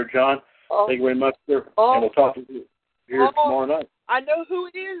there, John. Oh. Thank you very much, sir. Oh. And we'll talk to you here tomorrow night. I know who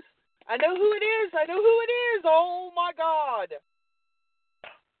it is. I know who it is. Oh, my God.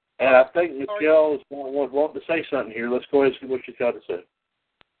 And I think Michelle is wanting to say something here. Let's go ahead and see what she's got to say.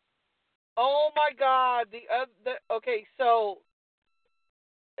 Oh, my God. Okay, so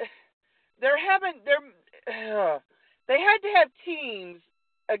they had to have teams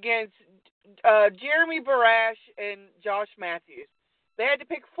against Jeremy Barash and Josh Matthews. They had to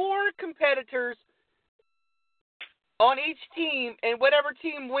pick 4 competitors on each team, and whatever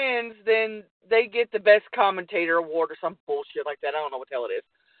team wins, then they get the best commentator award or some bullshit like that. I don't know what the hell it is.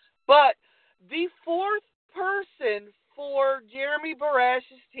 But the 4th person for Jeremy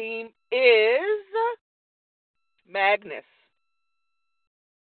Barash's team is Magnus.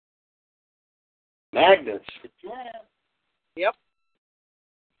 Magnus. Yep.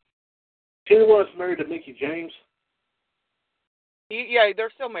 She the one that's married to Mickey James? Yeah, they're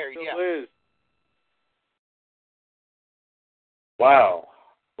still married, yeah. Liz. Wow.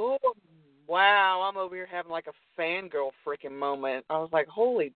 Oh, wow. I'm over here having like a fangirl freaking moment. I was like,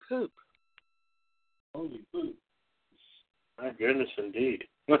 holy poop. Holy poop. My goodness, indeed.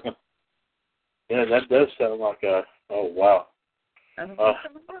 Yeah, that does sound like a, oh, wow.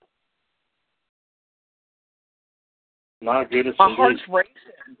 My goodness, My indeed. heart's racing.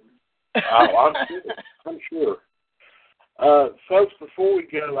 I'm sure. Folks, before we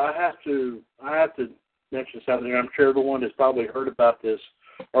go, I have to mention something. I'm sure everyone has probably heard about this,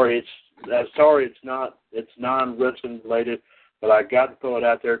 or it's non-wrestling related, but I got to throw it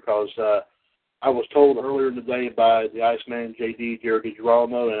out there because I was told earlier in the day by the Iceman, JD, Jared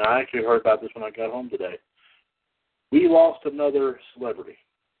DiGirolamo, and I actually heard about this when I got home today. We lost another celebrity,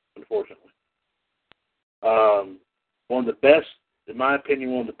 unfortunately. One of the best, in my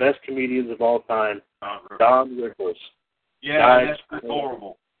opinion, one of the best comedians of all time, Don Rickles. Yeah, that's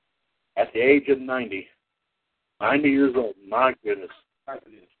horrible. At the age of 90. 90 years old. My goodness. I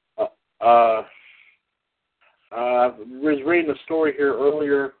was reading a story here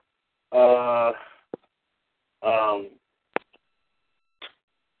earlier. Was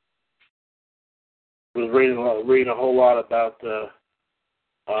reading a whole lot about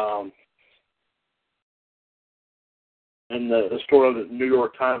and the story of the New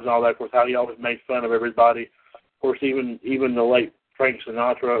York Times and all that, of course, how he always made fun of everybody. Of course, even the late Frank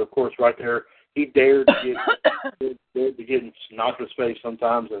Sinatra, of course, right there, he dared to get in Sinatra's face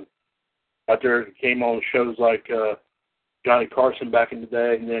sometimes, and out there he came on shows like Johnny Carson back in the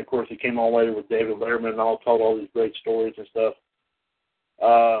day, and then, of course, he came on later with David Letterman and all, told all these great stories and stuff.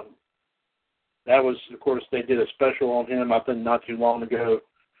 That was, of course, they did a special on him, I think, not too long ago,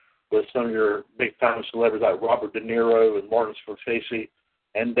 with some of your big-time celebrities like Robert De Niro and Martin Scorsese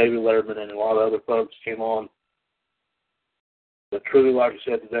and David Letterman and a lot of other folks came on. But truly, like I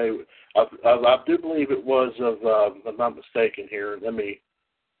said today, I do believe it was of, if I'm not mistaken here, let me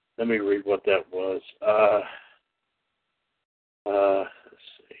read what that was. Let's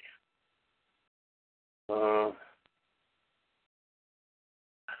see.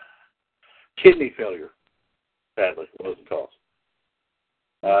 Kidney failure, sadly, was the cause.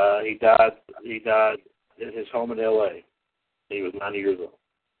 He died in his home in L.A. He was 90 years old.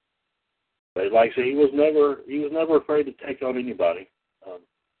 But like I said, he was never afraid to take on anybody.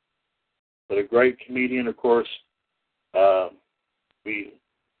 But a great comedian, of course. We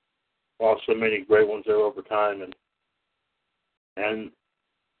lost so many great ones there over time, and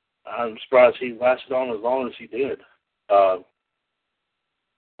I'm surprised he lasted on as long as he did.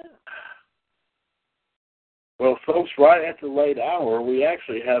 Well, folks, right at the late hour, we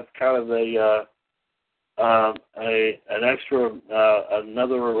actually have kind of an extra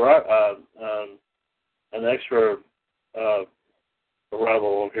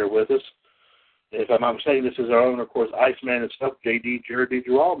arrival here with us. If I'm not mistaken, this is our own, of course, Iceman and stuff, JD, Jared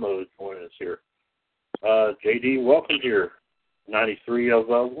DiGirolamo is joining us here. JD, welcome here, 93 of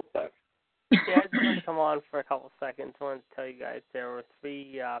Wolfpac. Yeah, I just wanted to come on for a couple of seconds. I wanted to tell you guys there were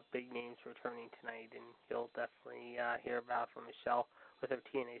three big names returning tonight, and you'll definitely hear about from Michelle with her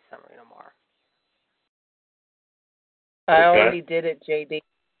TNA summary tomorrow. I already did it, JD.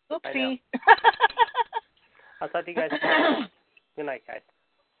 Oopsie. I'll talk to you guys tomorrow. Good night, guys.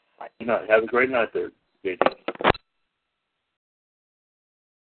 Bye. Good night. Have a great night there, JD.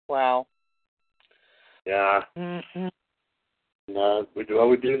 Wow. Yeah. Mm-hmm. No, we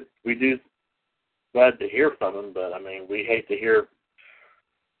do. Glad to hear from him, but I mean, we hate to hear.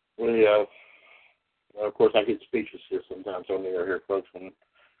 Of course, I get speechless here sometimes on the air here, folks, when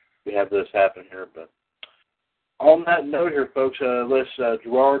we have this happen here. But on that note here, folks, let's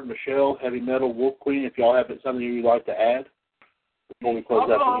Gerard, Michelle, Heavy Metal, Wolf Queen, if y'all have something you'd like to add before we close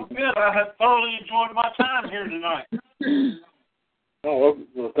out. Good. I have thoroughly enjoyed my time here tonight. Oh,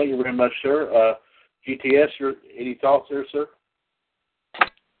 well, thank you very much, sir. GTS, any thoughts there, sir?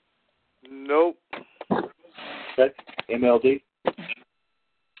 Nope. Okay. MLD?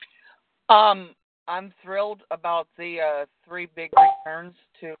 I'm thrilled about the three big returns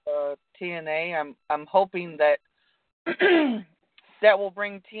to TNA. I'm hoping that that will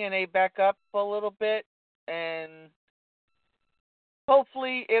bring TNA back up a little bit, and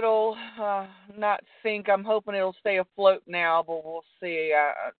hopefully it'll not sink. I'm hoping it'll stay afloat now, but we'll see.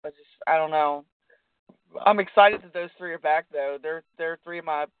 I don't know. I'm excited that those three are back, though. They're three of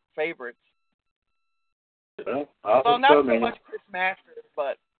my favorites. Well, I Well, think not so, so man. much Chris Masters,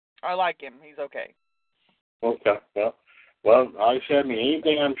 but I like him. He's okay. Okay, well, like I said, I mean,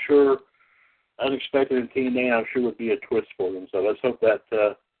 anything I'm sure unexpected in TNA, I'm sure would be a twist for them. So let's hope that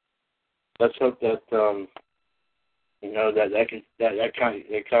you know that kind of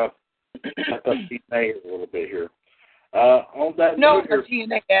step up TNA a little bit here. On that No, note, a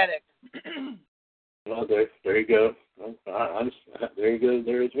TNA addict. well, there you go. There you go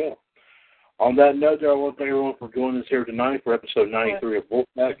there as well. On that note, I want to thank everyone for joining us here tonight for episode 93 of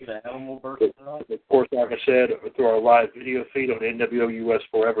Wolfpac. Of course, like I said, through our live video feed on NWOUS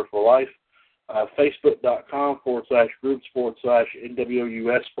Forever for Life,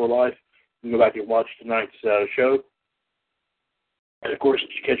 Facebook.com/groups/NWOUS for Life. You can go back and watch tonight's show. And, of course, you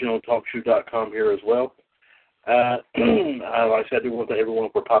can catch it on TalkShoe.com here as well. Like I said, I do want to thank everyone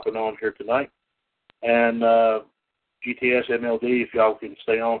for popping on here tonight. And GTS, MLD, if y'all can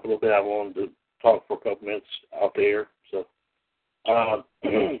stay on for a little bit, I wanted to talk for a couple minutes out there. So,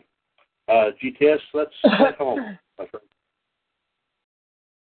 GTS, let's head home, my friend.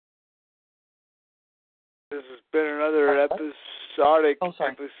 This has been another episode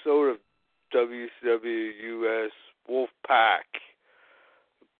of WCWUS Wolfpac.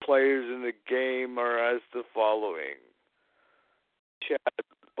 The players in the game are as the following: Chad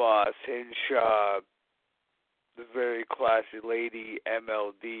Boss, Hinshaw, the very classy lady,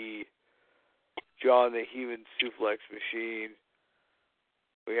 MLD, John the Human Suplex Machine.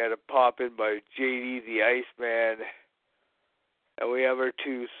 We had a pop in by JD the Iceman. And we have our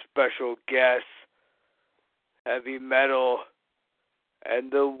two special guests, Heavy Metal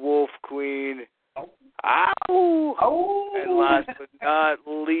and the Wolf Queen. Ow! Oh! And last but not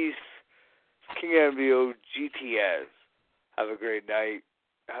least, King NWO GTS. Have a great night.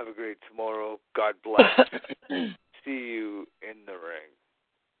 Have a great tomorrow. God bless. See you in the ring.